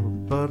are,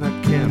 but I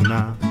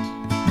cannot.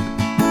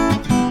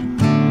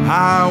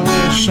 I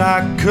wish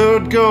I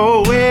could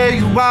go where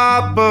you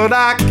are, but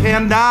I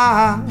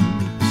cannot.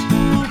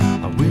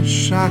 I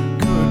wish I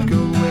could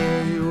go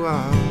where you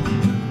are,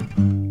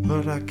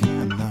 but I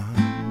cannot.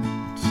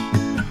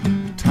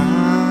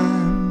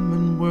 Time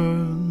and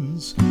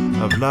words,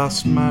 I've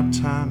lost my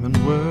time and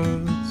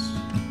words.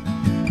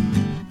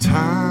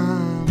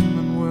 Time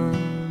and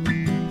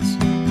words,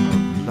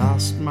 I've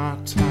lost my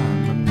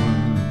time and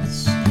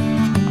words.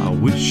 I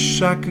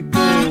wish I could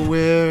go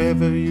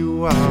wherever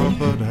you are,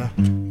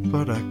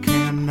 but I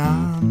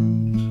cannot.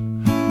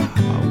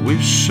 I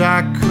wish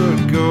I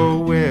could go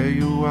where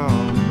you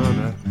are,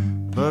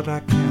 but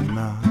I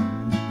cannot.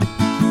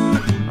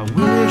 I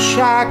wish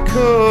I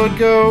could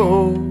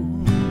go,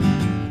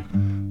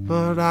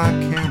 but I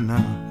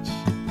cannot.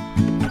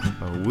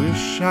 I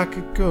wish I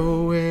could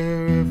go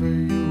wherever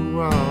you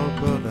are,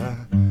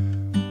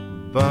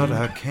 but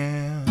I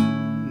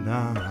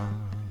cannot.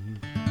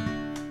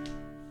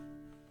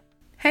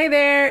 Hey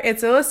there,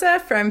 it's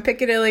Alyssa from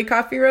Piccadilly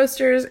Coffee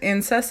Roasters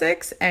in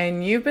Sussex,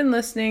 and you've been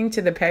listening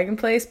to the Peg and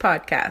Place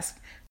podcast.